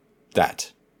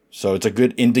that. So it's a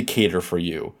good indicator for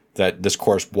you that this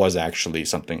course was actually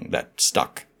something that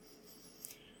stuck.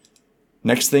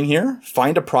 Next thing here,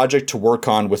 find a project to work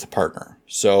on with a partner.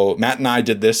 So Matt and I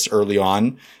did this early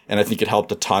on, and I think it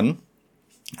helped a ton.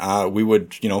 We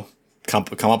would, come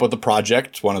up with a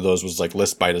project. One of those was like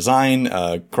List by Design,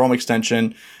 Chrome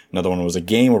extension. Another one was a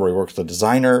game where we worked with a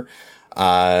designer.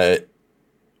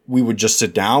 We would just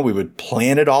sit down. We would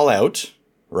plan it all out,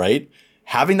 right?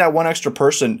 Having that one extra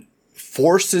person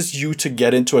forces you to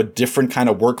get into a different kind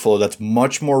of workflow that's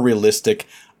much more realistic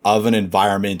of an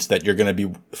environment that you're going to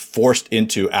be forced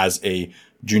into as a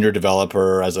junior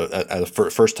developer, as a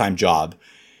first time job.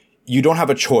 You don't have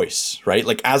a choice, right?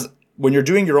 Like when you're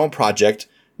doing your own project,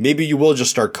 maybe you will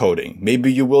just start coding.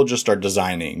 Maybe you will just start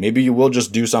designing. Maybe you will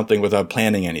just do something without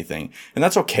planning anything. And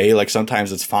that's okay. Like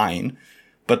sometimes it's fine.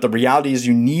 But the reality is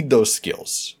you need those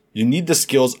skills. You need the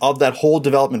skills of that whole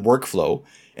development workflow.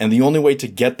 And the only way to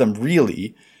get them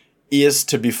really is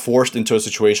to be forced into a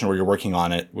situation where you're working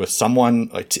on it with someone,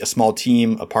 a small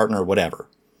team, a partner, whatever.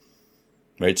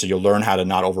 Right? So you'll learn how to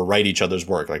not overwrite each other's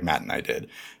work like Matt and I did.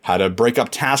 How to break up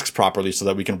tasks properly so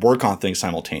that we can work on things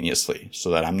simultaneously. So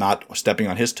that I'm not stepping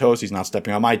on his toes, he's not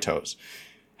stepping on my toes.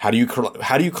 How do you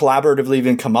collaboratively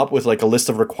even come up with like a list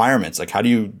of requirements? Like how do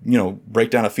you, break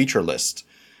down a feature list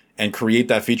and create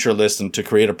that feature list and to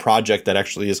create a project that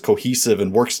actually is cohesive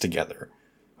and works together?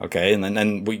 Okay. And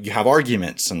then you have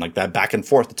arguments and like that back and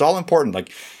forth. It's all important.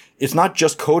 Like it's not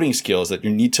just coding skills that you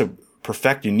need to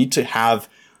perfect. You need to have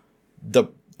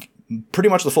pretty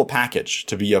much the full package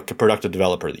to be a productive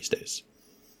developer these days.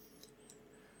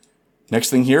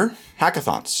 Next thing here,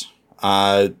 hackathons.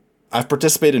 I've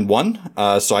participated in one,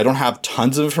 so I don't have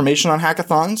tons of information on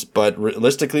hackathons, but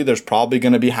realistically, there's probably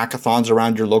going to be hackathons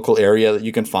around your local area that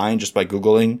you can find just by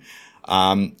Googling.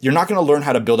 You're not going to learn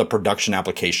how to build a production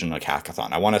application like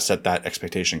hackathon. I want to set that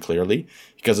expectation clearly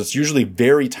because it's usually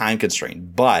very time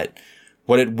constrained. But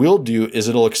what it will do is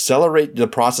it'll accelerate the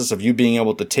process of you being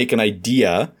able to take an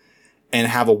idea and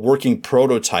have a working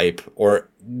prototype, or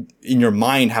in your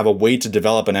mind, have a way to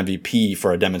develop an MVP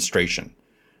for a demonstration,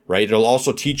 right? It'll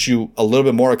also teach you a little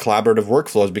bit more collaborative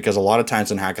workflows because a lot of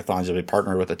times in hackathons, you'll be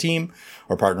partnered with a team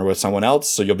or partner with someone else.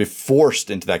 So you'll be forced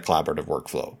into that collaborative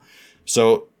workflow.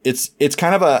 So it's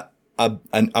kind of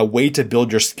a way to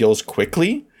build your skills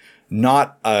quickly,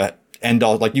 not a end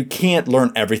all. Like you can't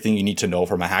learn everything you need to know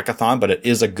from a hackathon, but it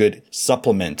is a good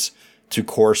supplement to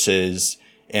courses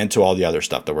and to all the other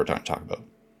stuff that we're trying to talk about.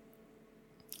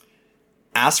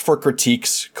 Ask for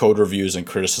critiques, code reviews, and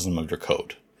criticism of your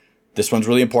code. This one's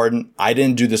really important. I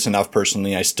didn't do this enough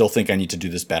personally. I still think I need to do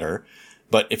this better.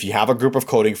 But if you have a group of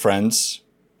coding friends,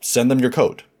 send them your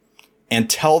code and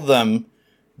tell them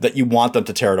that you want them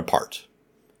to tear it apart.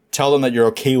 Tell them that you're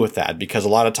okay with that, because a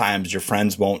lot of times your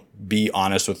friends won't be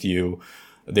honest with you.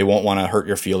 They won't want to hurt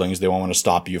your feelings. They won't want to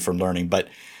stop you from learning. But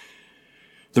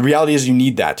the reality is you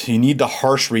need that. You need the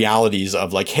harsh realities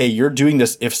of like, hey, you're doing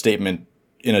this if statement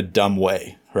in a dumb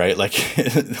way, right? Like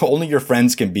only your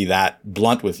friends can be that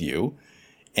blunt with you.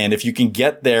 And if you can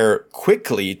get there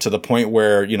quickly to the point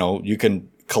where, you can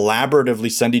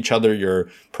collaboratively send each other your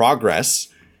progress,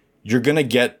 you're going to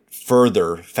get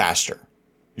further faster.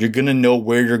 You're going to know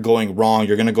where you're going wrong.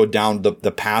 You're going to go down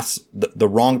the paths, the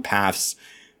wrong paths,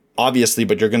 obviously,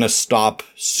 but you're going to stop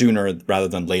sooner rather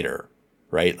than later,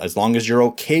 right? As long as you're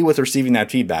okay with receiving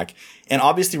that feedback, and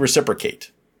obviously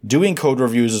reciprocate. Doing code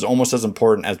reviews is almost as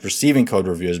important as receiving code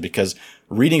reviews, because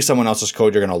reading someone else's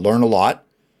code, you're going to learn a lot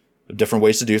of different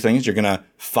ways to do things. You're going to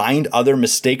find other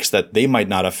mistakes that they might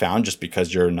not have found just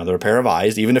because you're another pair of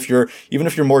eyes, even if you're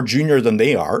more junior than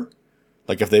they are.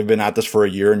 Like if they've been at this for a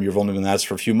year and you've only been at this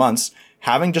for a few months,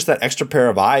 having just that extra pair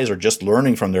of eyes or just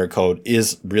learning from their code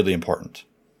is really important.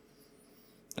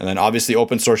 And then obviously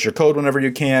open source your code whenever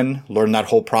you can. Learn that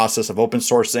whole process of open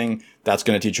sourcing. That's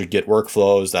going to teach you Git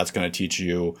workflows. That's going to teach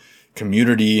you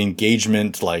community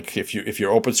engagement. Like if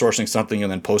you're open sourcing something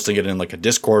and then posting it in like a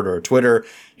Discord or a Twitter,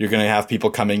 you're going to have people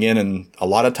coming in, and a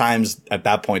lot of times at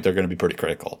that point they're going to be pretty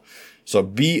critical. So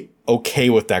be okay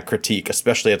with that critique,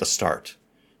 especially at the start.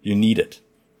 You need it.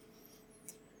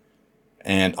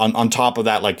 And on top of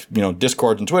that, like,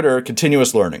 Discord and Twitter,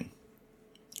 continuous learning,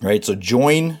 right? So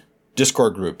join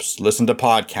Discord groups, listen to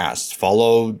podcasts,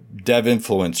 follow dev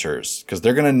influencers, because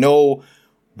they're going to know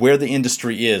where the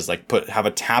industry is, like have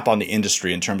a tap on the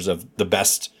industry in terms of the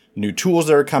best new tools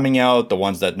that are coming out, the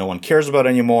ones that no one cares about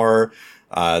anymore,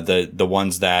 the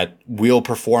ones that will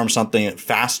perform something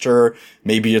faster.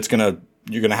 Maybe you're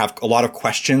going to have a lot of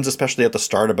questions, especially at the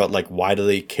start, about like, why do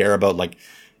they care about like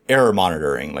error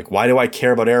monitoring? Like, why do I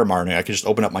care about error monitoring? I could just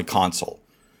open up my console,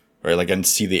 right? Like, and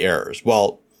see the errors.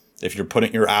 Well, If you're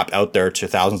putting your app out there to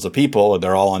thousands of people and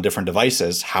they're all on different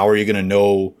devices, how are you going to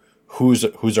know who's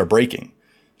are breaking?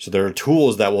 So there are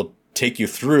tools that will take you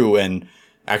through and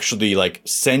actually like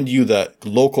send you the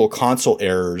local console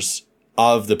errors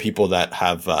of the people that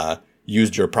have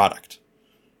used your product.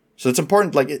 So it's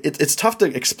important. Like it's tough to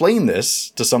explain this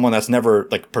to someone that's never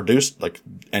like produced like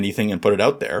anything and put it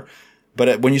out there.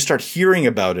 But when you start hearing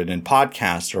about it in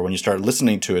podcasts or when you start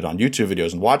listening to it on YouTube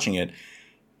videos and watching it,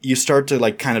 you start to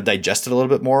like kind of digest it a little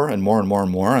bit more and more and more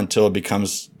and more until it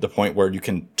becomes the point where you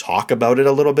can talk about it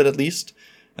a little bit at least.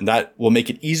 And that will make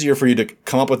it easier for you to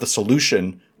come up with a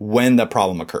solution when the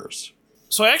problem occurs.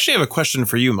 So I actually have a question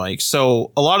for you, Mike.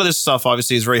 So a lot of this stuff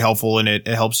obviously is very helpful and it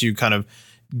helps you kind of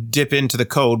dip into the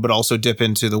code, but also dip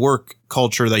into the work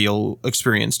culture that you'll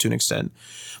experience to an extent.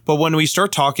 But when we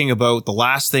start talking about the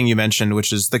last thing you mentioned,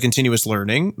 which is the continuous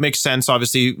learning, makes sense.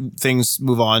 Obviously, things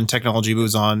move on, technology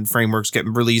moves on, frameworks get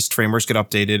released, frameworks get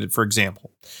updated, for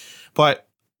example. But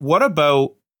what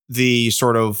about the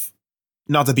sort of,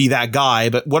 not to be that guy,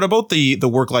 but what about the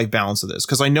work-life balance of this?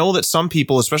 Because I know that some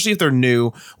people, especially if they're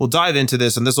new, will dive into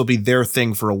this and this will be their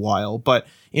thing for a while. But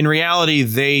in reality,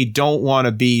 they don't want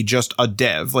to be just a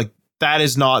dev. Like, that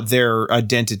is not their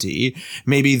identity.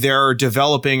 Maybe they're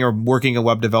developing or working in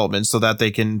web development so that they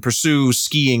can pursue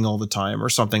skiing all the time or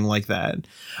something like that.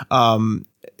 Some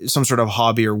sort of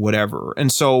hobby or whatever.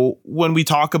 And so when we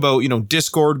talk about,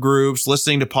 Discord groups,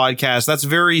 listening to podcasts, that's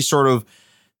very sort of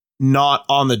not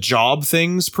on the job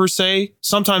things per se.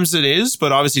 Sometimes it is,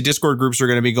 but obviously Discord groups are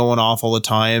going to be going off all the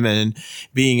time, and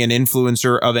being an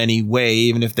influencer of any way,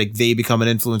 even if they become an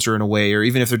influencer in a way, or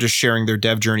even if they're just sharing their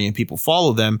dev journey and people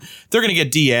follow them, they're going to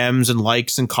get DMs and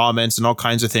likes and comments and all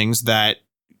kinds of things that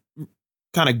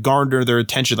kind of garner their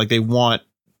attention. Like they want,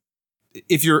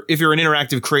 if you're an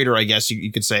interactive creator, I guess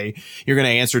you could say, you're going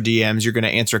to answer DMs, you're going to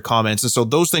answer comments. And so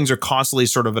those things are constantly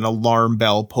sort of an alarm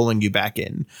bell pulling you back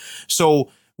in.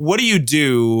 So what do you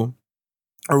do,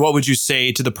 or what would you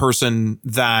say to the person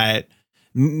that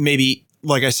maybe,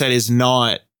 like I said, is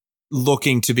not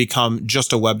looking to become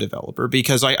just a web developer?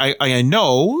 Because I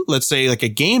know, let's say like a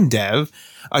game dev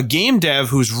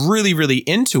who's really, really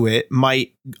into it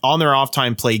might on their off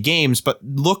time play games, but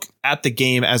look at the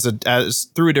game as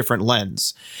through a different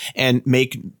lens and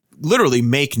make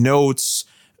notes,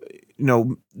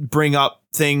 bring up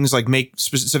things, like make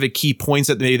specific key points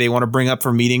that maybe they want to bring up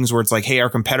for meetings where it's like, hey, our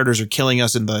competitors are killing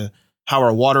us in how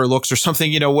our water looks or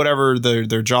something, whatever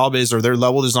their job is, or their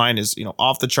level design is,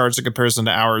 off the charts in comparison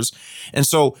to ours. And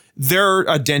so their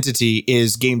identity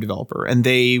is game developer, and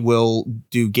they will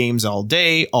do games all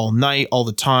day, all night, all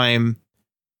the time.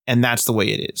 And that's the way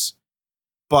it is.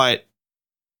 But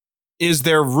is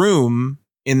there room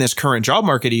in this current job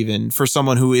market even for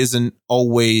someone who isn't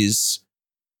always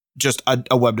just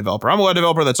a web developer? I'm a web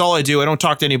developer. That's all I do. I don't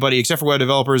talk to anybody except for web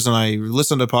developers, and I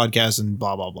listen to podcasts and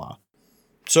blah, blah, blah.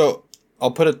 So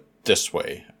I'll put it this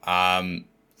way.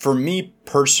 For me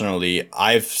personally,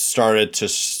 I've started to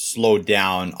slow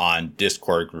down on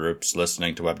Discord groups,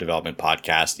 listening to web development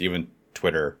podcasts, even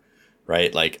Twitter,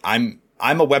 right? Like I'm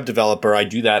a web developer. I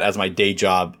do that as my day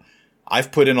job.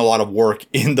 I've put in a lot of work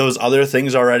in those other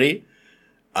things already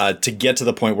to get to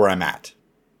the point where I'm at.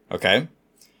 Okay.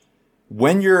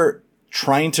 When you're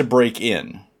trying to break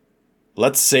in,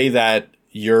 let's say that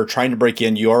you're trying to break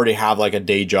in, you already have like a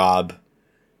day job,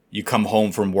 you come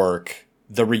home from work.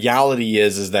 The reality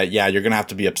is that, yeah, you're going to have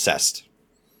to be obsessed.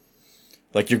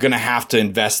 Like you're going to have to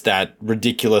invest that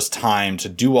ridiculous time to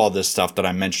do all this stuff that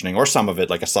I'm mentioning, or some of it,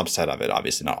 like a subset of it,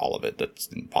 obviously not all of it. That's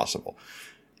impossible.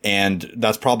 And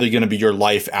that's probably going to be your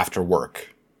life after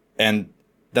work. And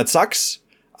that sucks.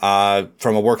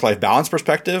 From a work-life balance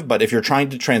perspective, but if you're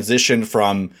trying to transition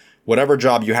from whatever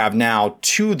job you have now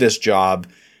to this job,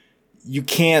 you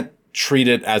can't treat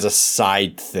it as a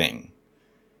side thing,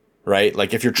 right?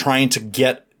 Like if you're trying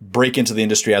to break into the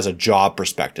industry as a job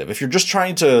perspective, if you're just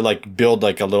trying to like build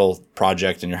like a little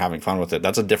project and you're having fun with it,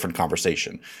 that's a different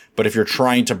conversation. But if you're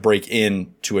trying to break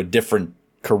into a different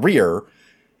career,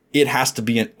 it has to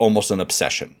be almost an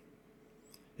obsession,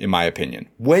 in my opinion.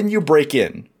 When you break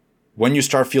in, when you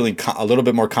start feeling a little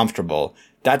bit more comfortable,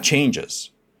 that changes.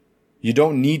 You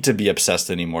don't need to be obsessed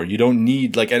anymore. You don't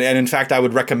need and in fact, I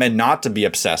would recommend not to be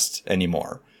obsessed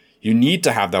anymore. You need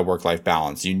to have that work-life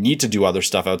balance. You need to do other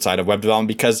stuff outside of web development,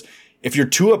 because if you're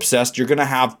too obsessed, you're going to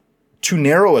have too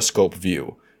narrow a scope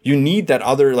view. You need that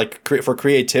other, for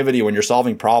creativity when you're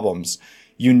solving problems,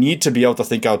 you need to be able to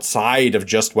think outside of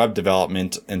just web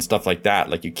development and stuff like that.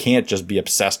 Like you can't just be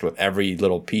obsessed with every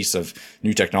little piece of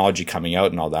new technology coming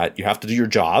out and all that. You have to do your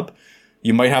job.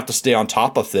 You might have to stay on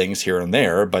top of things here and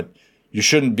there, but you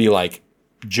shouldn't be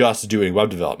just doing web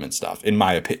development stuff, in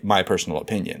my personal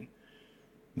opinion.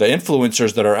 The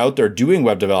influencers that are out there doing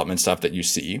web development stuff that you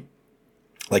see,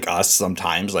 like us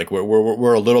sometimes, like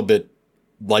we're a little bit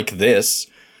like this,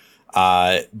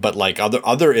 but like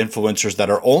other influencers that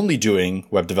are only doing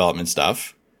web development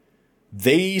stuff,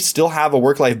 they still have a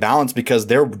work-life balance because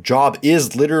their job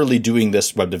is literally doing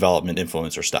this web development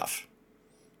influencer stuff.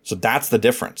 So that's the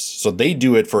difference. So they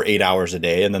do it for 8 hours a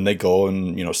day, and then they go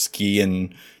and, ski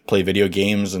and play video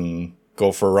games and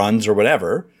go for runs or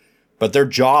whatever. But their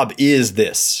job is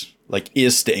this,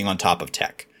 is staying on top of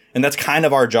tech. And that's kind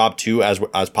of our job too as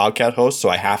podcast hosts. So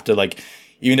I have to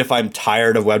even if I'm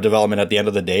tired of web development at the end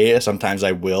of the day, sometimes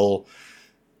I will,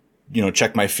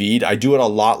 check my feed. I do it a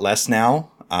lot less now.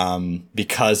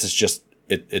 Because it's just,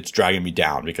 it's dragging me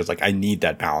down because I need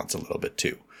that balance a little bit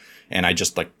too. And I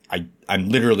just I'm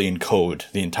literally in code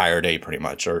the entire day pretty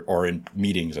much, or in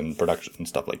meetings and production and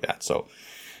stuff like that. So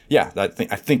yeah, I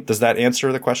think, does that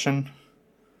answer the question?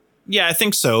 Yeah, I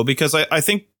think so, because I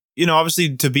think,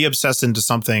 obviously to be obsessed into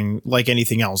something like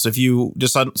anything else, if you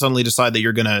just suddenly decide that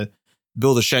you're going to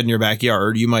build a shed in your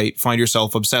backyard, you might find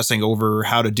yourself obsessing over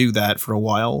how to do that for a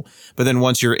while. But then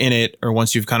once you're in it, or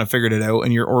once you've kind of figured it out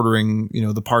and you're ordering,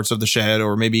 the parts of the shed,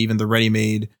 or maybe even the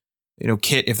ready-made,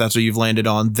 kit, if that's what you've landed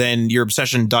on, then your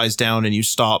obsession dies down and you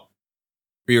stop.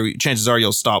 Chances are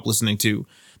you'll stop listening to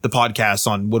the podcasts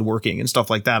on woodworking and stuff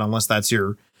like that, unless that's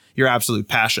your absolute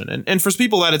passion. And for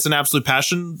people that it's an absolute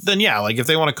passion, then yeah, if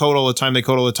they want to code all the time, they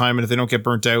code all the time. And if they don't get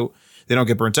burnt out, they don't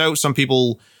get burnt out. Some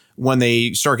people, when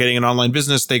they start getting an online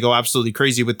business, they go absolutely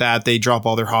crazy with that. They drop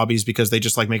all their hobbies because they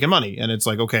just like making money. And it's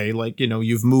okay,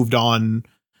 you've moved on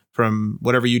from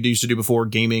whatever you used to do before,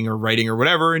 gaming or writing or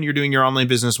whatever, and you're doing your online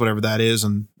business, whatever that is.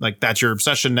 And that's your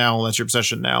obsession now. That's your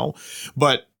obsession now.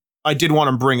 But I did want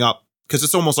to bring up, because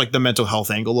it's almost like the mental health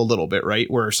angle a little bit,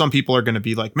 right? Where some people are going to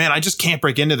be like, man, I just can't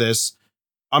break into this.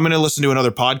 I'm going to listen to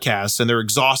another podcast, and they're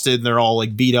exhausted and they're all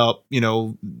beat up,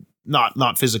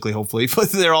 not physically, hopefully,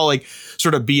 but they're all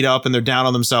sort of beat up and they're down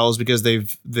on themselves because they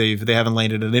haven't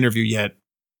landed an interview yet.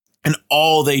 And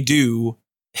all they do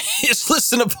is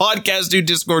listen to podcasts, do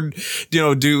Discord,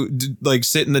 do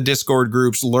sit in the Discord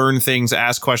groups, learn things,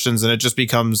 ask questions. And it just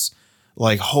becomes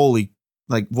holy,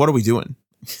 what are we doing?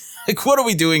 What are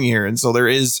we doing here? And so there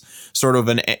is sort of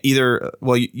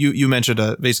you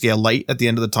mentioned basically a light at the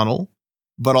end of the tunnel,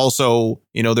 but also,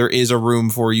 there is a room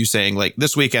for you saying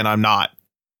this weekend, I'm not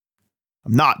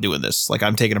doing this.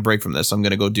 I'm taking a break from this. I'm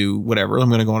going to go do whatever. I'm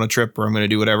going to go on a trip, or I'm going to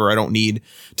do whatever. I don't need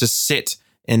to sit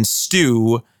and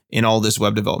stew in all this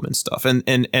web development stuff.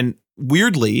 And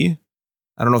weirdly,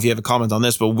 I don't know if you have a comment on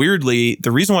this, but weirdly,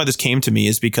 the reason why this came to me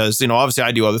is because, obviously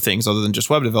I do other things other than just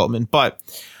web development, but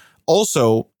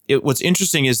also what's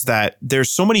interesting is that there's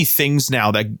so many things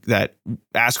now that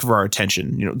ask for our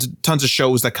attention, tons of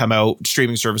shows that come out,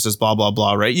 streaming services, blah, blah,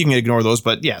 blah, right? You can ignore those,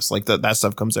 but yes, that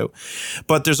stuff comes out.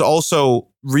 But there's also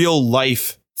real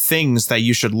life things that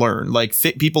you should learn,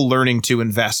 people learning to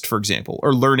invest, for example,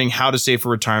 or learning how to save for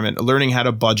retirement, learning how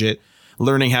to budget,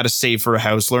 learning how to save for a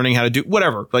house, learning how to do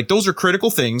whatever. Those are critical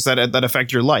things that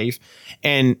affect your life.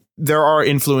 And there are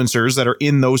influencers that are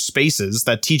in those spaces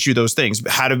that teach you those things,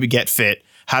 how to get fit,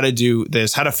 how to do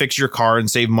this, how to fix your car and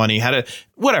save money, how to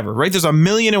whatever, right? There's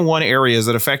 1,000,001 areas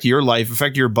that affect your life,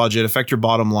 affect your budget, affect your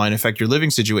bottom line, affect your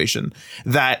living situation,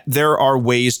 that there are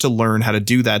ways to learn how to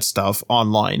do that stuff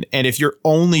online. And if you're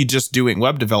only just doing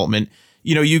web development,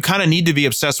 you kind of need to be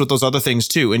obsessed with those other things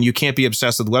too. And you can't be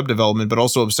obsessed with web development, but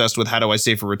also obsessed with how do I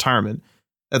save for retirement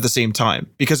at the same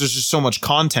time, because there's just so much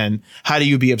content. How do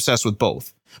you be obsessed with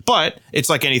both? But it's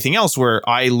like anything else where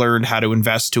I learned how to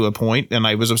invest to a point and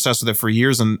I was obsessed with it for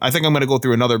years. And I think I'm going to go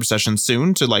through another obsession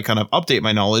soon to kind of update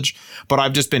my knowledge. But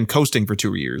I've just been coasting for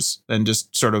 2 years and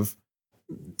just sort of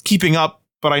keeping up.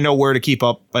 But I know where to keep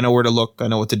up. I know where to look. I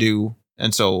know what to do.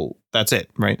 And so that's it.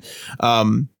 Right.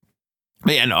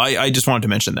 Man, I just wanted to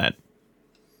mention that.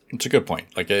 It's a good point.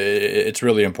 It's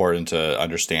really important to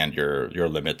understand your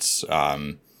limits.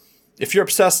 If you're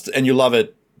obsessed and you love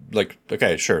it,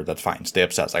 okay, sure, that's fine. Stay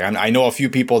obsessed. I know a few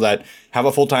people that have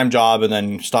a full-time job and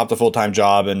then stop the full-time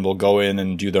job and will go in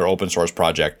and do their open source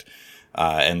project.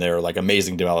 And they're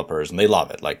amazing developers and they love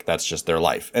it. That's just their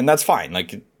life. And that's fine.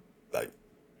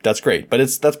 That's great. But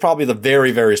that's probably the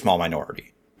very, very small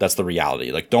minority. That's the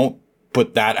reality. Don't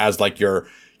put that as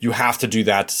you have to do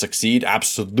that to succeed.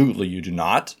 Absolutely, you do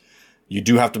not. You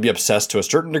do have to be obsessed to a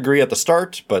certain degree at the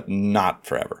start, but not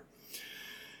forever.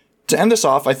 To end this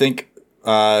off, I think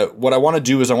what I want to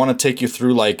do is I want to take you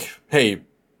through hey,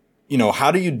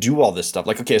 how do you do all this stuff?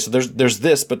 Okay, so there's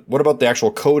this, but what about the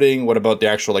actual coding? What about the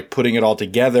actual putting it all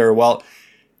together? Well,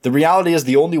 the reality is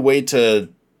the only way to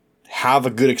have a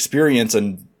good experience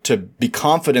and to be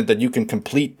confident that you can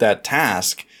complete that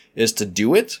task is to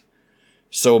do it.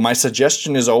 So my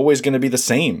suggestion is always going to be the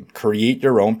same. Create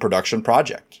your own production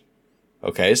project.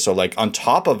 Okay. So like on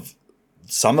top of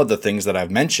some of the things that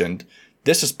I've mentioned,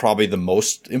 this is probably the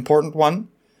most important one.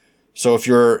 So if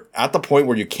you're at the point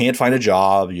where you can't find a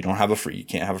job, you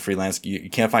can't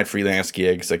find freelance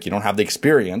gigs, like you don't have the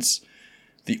experience,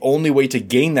 the only way to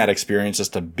gain that experience is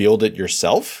to build it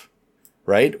yourself,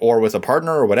 right? Or with a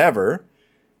partner or whatever,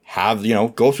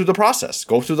 go through the process,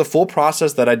 go through the full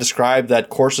process that I described that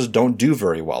courses don't do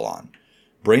very well on.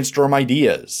 Brainstorm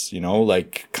ideas,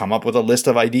 like come up with a list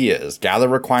of ideas, gather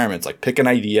requirements, like pick an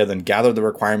idea, then gather the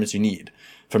requirements you need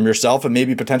from yourself and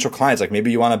maybe potential clients. Like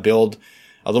maybe you want to build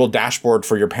a little dashboard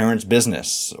for your parents'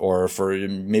 business, or for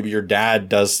maybe your dad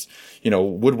does,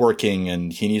 woodworking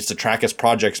and he needs to track his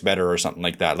projects better or something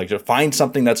like that. Like to find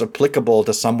something that's applicable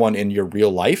to someone in your real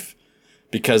life,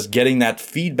 because getting that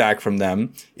feedback from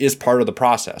them is part of the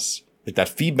process. Like that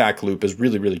feedback loop is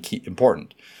really, really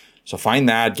important. So find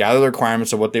that, gather the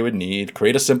requirements of what they would need,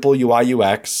 create a simple UI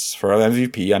UX for an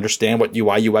MVP, understand what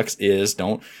UI UX is.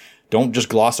 Don't just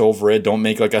gloss over it. Don't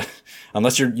make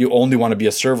unless you only want to be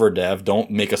a server dev,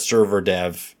 don't make a server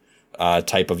dev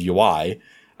type of UI.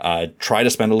 Try to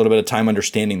spend a little bit of time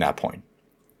understanding that point.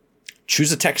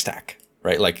 Choose a tech stack,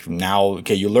 right? Like now,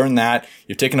 okay, you learn that.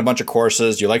 You've taken a bunch of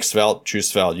courses. You like Svelte, choose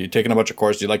Svelte. You've taken a bunch of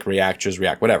courses. You like React, choose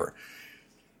React, whatever.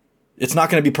 It's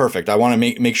not going to be perfect. I want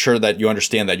to make sure that you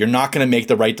understand that. You're not going to make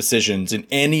the right decisions in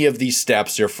any of these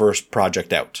steps your first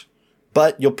project out.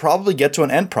 But you'll probably get to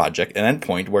an end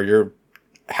point where you're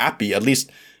happy, at least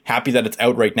happy that it's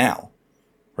out right now,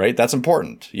 right? That's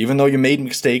important. Even though you made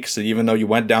mistakes and even though you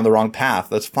went down the wrong path,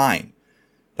 that's fine.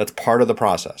 That's part of the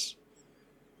process.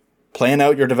 Plan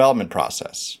out your development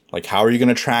process. Like, how are you going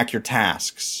to track your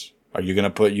tasks? Are you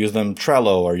going to use them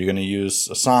Trello? Are you going to use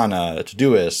Asana,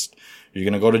 Todoist? You're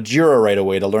going to go to Jira right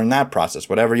away to learn that process.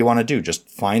 Whatever you want to do, just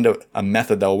find a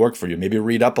method that will work for you. Maybe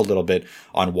read up a little bit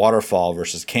on waterfall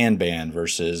versus Kanban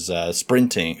versus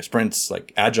sprints,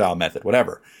 like agile method,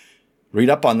 whatever. Read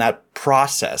up on that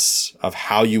process of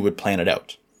how you would plan it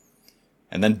out.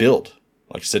 And then build.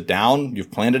 Like sit down,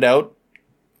 you've planned it out,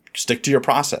 stick to your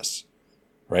process,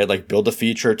 right? Like build a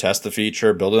feature, test the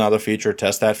feature, build another feature,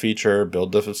 test that feature,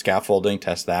 build the scaffolding,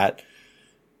 test that.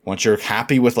 Once you're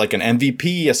happy with like an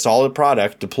MVP, a solid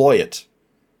product, deploy it.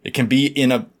 It can be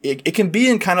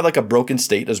in kind of like a broken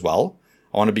state as well.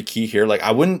 I want to be key here. Like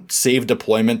I wouldn't save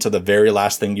deployment to the very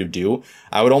last thing you do.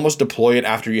 I would almost deploy it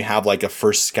after you have like a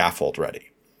first scaffold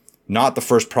ready. Not the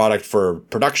first product for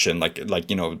production, like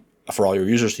for all your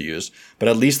users to use, but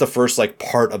at least the first like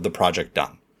part of the project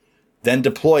done. Then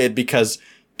deploy it, because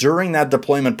during that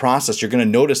deployment process, you're going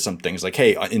to notice some things like,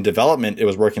 hey, in development, it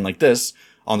was working like this.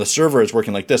 On the server, it's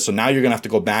working like this. So now you're going to have to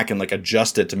go back and like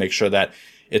adjust it to make sure that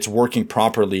it's working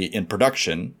properly in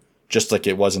production, just like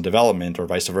it was in development, or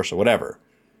vice versa, whatever.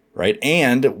 Right.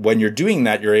 And when you're doing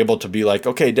that, you're able to be like,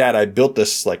 okay, Dad, I built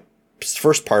this like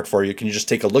first part for you. Can you just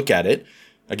take a look at it?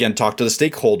 Again, talk to the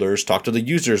stakeholders, talk to the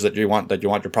users that you want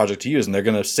your project to use, and they're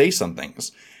going to say some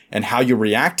things. And how you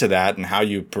react to that and how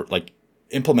you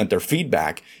implement their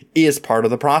feedback is part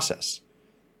of the process.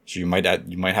 So you might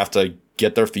have to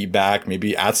get their feedback,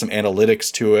 maybe add some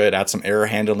analytics to it, add some error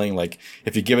handling. Like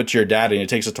if you give it to your dad and he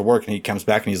takes it to work and he comes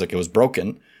back and he's like, it was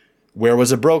broken. Where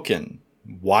was it broken?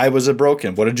 Why was it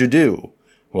broken? What did you do?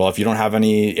 Well, if you don't have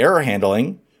any error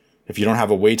handling, if you don't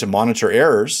have a way to monitor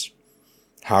errors,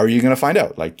 how are you going to find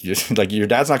out? Like your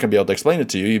dad's not going to be able to explain it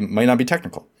to you. You might not be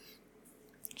technical.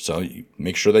 So you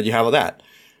make sure that you have that.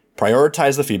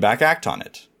 Prioritize the feedback, act on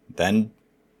it. Then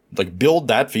build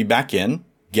that feedback in.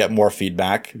 Get more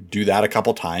feedback, do that a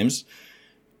couple times.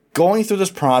 Going through this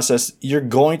process, you're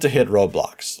going to hit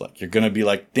roadblocks. Like you're going to be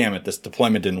like, damn it, this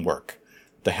deployment didn't work.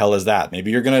 The hell is that? Maybe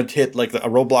you're going to hit like a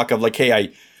roadblock of like,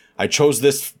 hey, I chose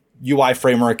this UI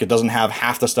framework. It doesn't have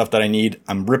half the stuff that I need.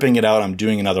 I'm ripping it out. I'm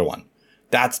doing another one.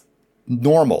 That's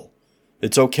normal.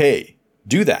 It's okay.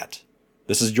 Do that.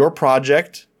 This is your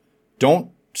project.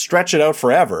 Don't stretch it out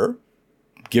forever.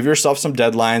 Give yourself some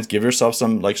deadlines. Give yourself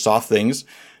some like soft things.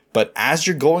 But as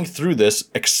you're going through this,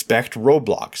 expect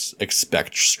roadblocks,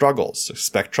 expect struggles,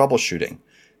 expect troubleshooting.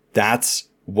 That's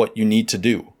what you need to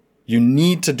do. You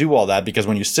need to do all that, because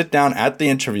when you sit down at the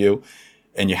interview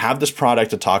and you have this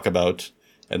product to talk about,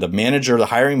 and the manager, the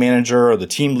hiring manager, or the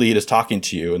team lead is talking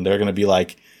to you, and they're going to be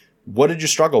like, what did you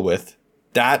struggle with?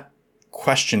 That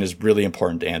question is really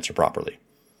important to answer properly.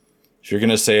 If you're going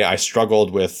to say, I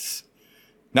struggled with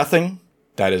nothing,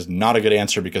 that is not a good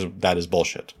answer, because that is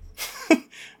bullshit.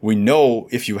 We know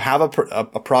if you have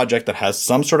a project that has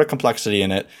some sort of complexity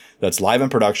in it that's live in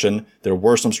production, there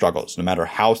were some struggles, no matter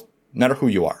who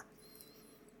you are.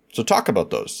 So talk about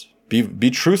those.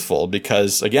 Be truthful,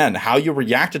 because again, how you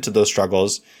reacted to those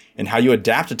struggles and how you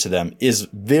adapted to them is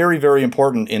very, very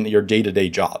important in your day-to-day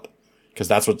job, because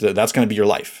that's going to be your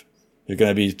life. You're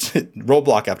going to be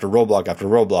roadblock after roadblock after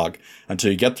roadblock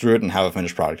until you get through it and have a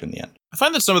finished product in the end. I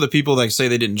find that some of the people that say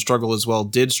they didn't struggle as well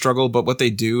did struggle, but what they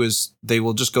do is they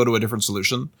will just go to a different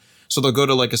solution. So they'll go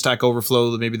to like a Stack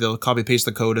Overflow, maybe they'll copy paste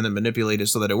the code and then manipulate it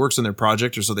so that it works in their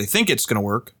project, or so they think it's going to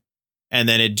work, and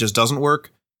then it just doesn't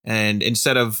work. And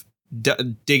instead of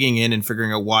digging in and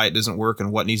figuring out why it doesn't work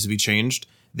and what needs to be changed,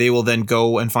 they will then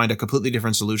go and find a completely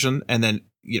different solution and then,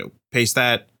 paste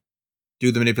that,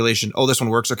 do the manipulation. Oh, this one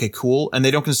works. Okay, cool. And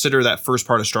they don't consider that first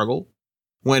part a struggle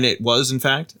when it was, in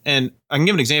fact. And I can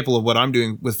give an example of what I'm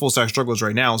doing with Full Stack Struggles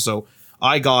right now. So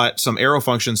I got some arrow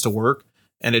functions to work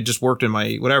and it just worked in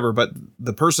my whatever. But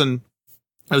the person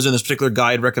I was in this particular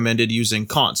guide recommended using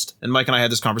const. And Mike and I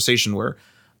had this conversation where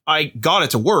I got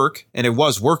it to work and it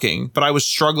was working, but I was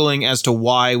struggling as to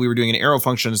why we were doing an arrow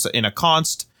function in a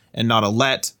const and not a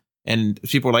let. And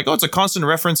people were like, oh, it's a constant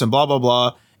reference and blah, blah,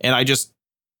 blah. And it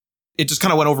just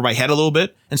kind of went over my head a little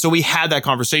bit. And so we had that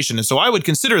conversation. And so I would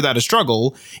consider that a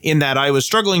struggle in that I was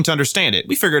struggling to understand it.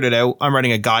 We figured it out. I'm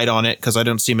writing a guide on it because I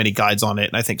don't see many guides on it.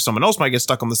 And I think someone else might get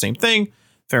stuck on the same thing.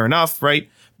 Fair enough, right?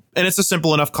 And it's a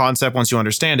simple enough concept once you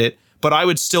understand it. But I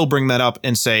would still bring that up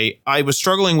and say, I was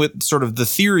struggling with sort of the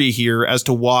theory here as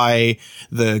to why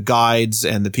the guides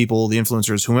and the people, the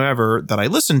influencers, whomever that I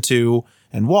listen to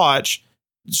and watch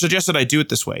suggested I do it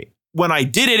this way. When I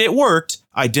did it, it worked.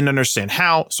 I didn't understand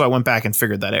how, so I went back and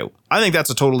figured that out. I think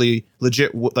that's a totally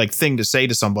legit thing to say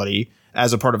to somebody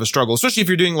as a part of a struggle, especially if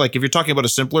you're talking about a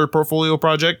simpler portfolio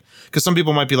project, because some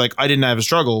people might be like, I didn't have a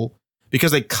struggle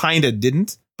because they kind of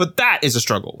didn't. But that is a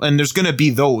struggle. And there's going to be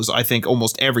those, I think,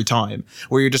 almost every time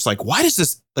where you're just like, why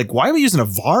are we using a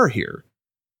var here?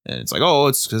 And it's like, oh,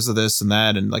 it's because of this and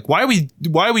that. And like, why are we,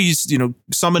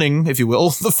 summoning, if you will,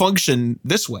 the function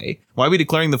this way? Why are we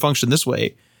declaring the function this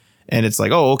way? And it's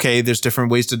like, oh, okay, there's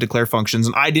different ways to declare functions.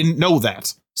 And I didn't know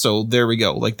that. So there we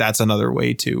go. Like, that's another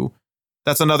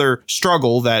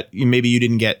struggle that maybe you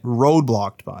didn't get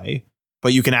roadblocked by,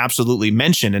 but you can absolutely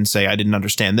mention and say, I didn't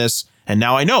understand this. And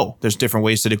now I know there's different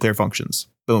ways to declare functions.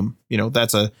 Boom.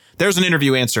 There's an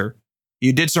interview answer.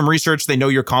 You did some research. They know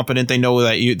you're competent. They know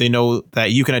that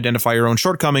you can identify your own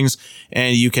shortcomings,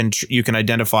 and you can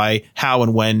identify how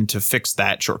and when to fix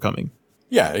that shortcoming.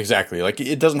 Yeah, exactly. Like,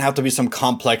 it doesn't have to be some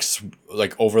complex,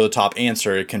 like, over the top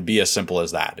answer. It can be as simple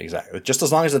as that. Exactly. Just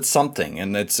as long as it's something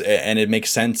and it makes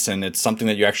sense and it's something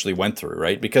that you actually went through,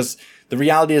 right? Because the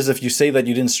reality is, if you say that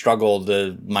you didn't struggle,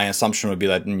 my assumption would be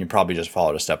that you probably just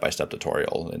followed a step-by-step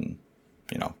tutorial, and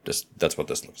that's what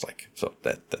this looks like. So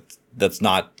that's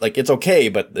not, like, it's okay,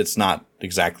 but it's not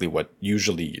exactly what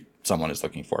usually someone is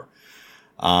looking for.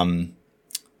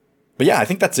 But yeah, I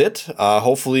think that's it.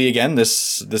 Hopefully, again,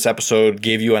 this episode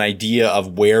gave you an idea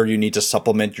of where you need to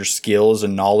supplement your skills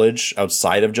and knowledge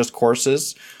outside of just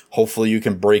courses. Hopefully you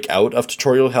can break out of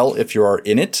tutorial hell if you are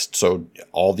in it. So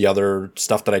all the other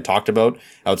stuff that I talked about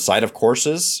outside of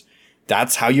courses,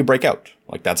 that's how you break out.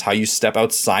 Like, that's how you step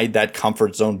outside that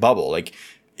comfort zone bubble. Like,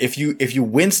 if you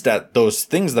winced at those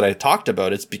things that I talked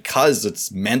about, it's because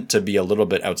it's meant to be a little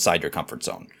bit outside your comfort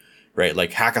zone. Right?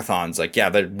 Like, hackathons, like, yeah,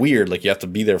 they're weird. Like, you have to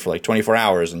be there for like 24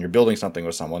 hours and you're building something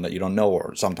with someone that you don't know,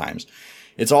 or sometimes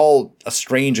it's all a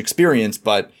strange experience,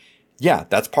 but yeah,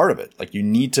 that's part of it. Like, you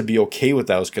need to be okay with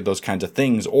those kinds of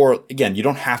things. Or again, you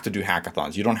don't have to do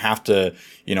hackathons. You don't have to,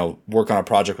 work on a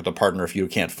project with a partner if you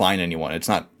can't find anyone. It's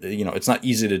not, it's not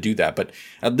easy to do that, but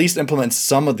at least implement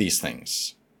some of these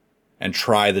things and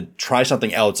try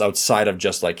something else outside of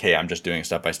just like, hey, I'm just doing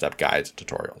step-by-step guides and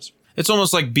tutorials. It's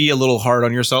almost like be a little hard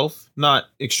on yourself, not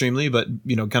extremely, but,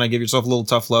 kind of give yourself a little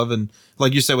tough love. And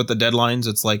like you said, with the deadlines,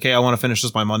 it's like, hey, I want to finish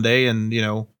this by Monday. And,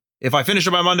 if I finish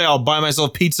it by Monday, I'll buy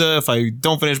myself pizza. If I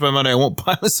don't finish by Monday, I won't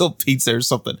buy myself pizza or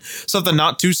something. Something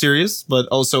not too serious, but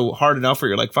also hard enough where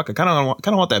you're like, fuck, I kind of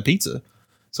want that pizza.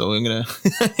 So I'm going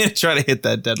to try to hit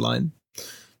that deadline.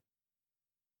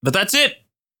 But that's it.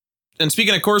 And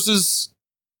speaking of courses,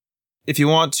 if you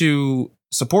want to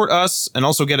support us and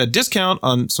also get a discount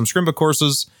on some Scrimba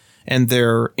courses and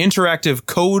their interactive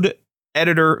code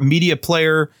editor media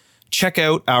player, check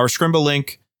out our Scrimba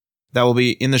link. That will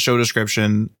be in the show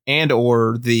description and it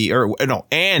will be on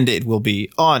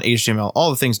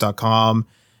htmlallthethings.com.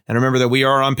 And remember that we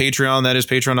are on Patreon. That is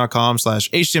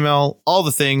patreon.com/html, all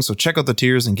the things. So check out the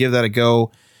tiers and give that a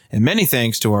go. And many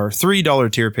thanks to our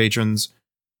 $3 tier patrons: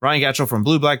 Ryan Gatchell from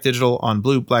Blue Black Digital on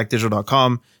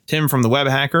blueblackdigital.com, Tim from The Web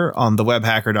Hacker on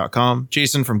thewebhacker.com,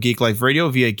 Jason from Geek Life Radio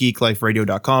via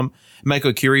geekliferadio.com,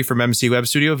 Michael Curie from MSC Web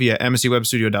Studio via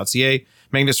mscwebstudio.ca,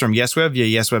 Magnus from YesWeb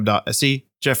via yesweb.se,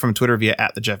 Jeff from Twitter via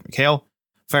 @thejeffmchale,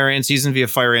 Fire and Season via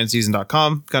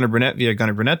fireandseason.com, Gunnar Burnett via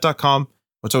gunnerbrunette.com,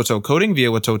 Watoto Coding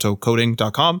via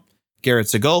watotocoding.com, Garrett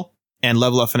Segal, and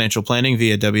Level Up Financial Planning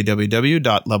via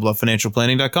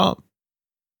www.leveluffinancialplanning.com.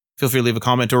 Feel free to leave a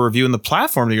comment or review in the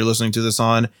platform that you're listening to this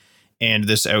on, and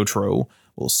this outro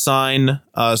will sign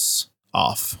us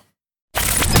off.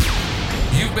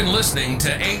 You've been listening to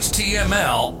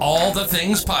HTML All the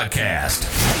Things Podcast.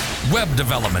 Web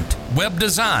development, web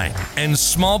design, and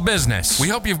small business. We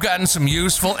hope you've gotten some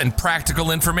useful and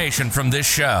practical information from this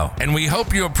show. And we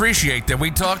hope you appreciate that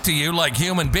we talk to you like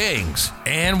human beings.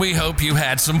 And we hope you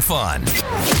had some fun.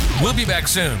 We'll be back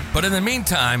soon. But in the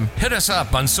meantime, hit us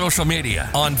up on social media.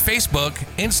 On Facebook,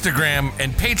 Instagram,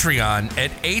 and Patreon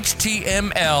at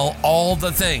HTML All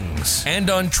the Things. And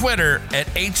on Twitter at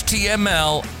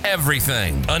HTML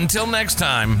Everything. Until next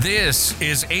time, this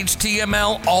is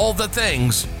HTML All the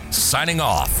Things, signing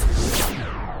off.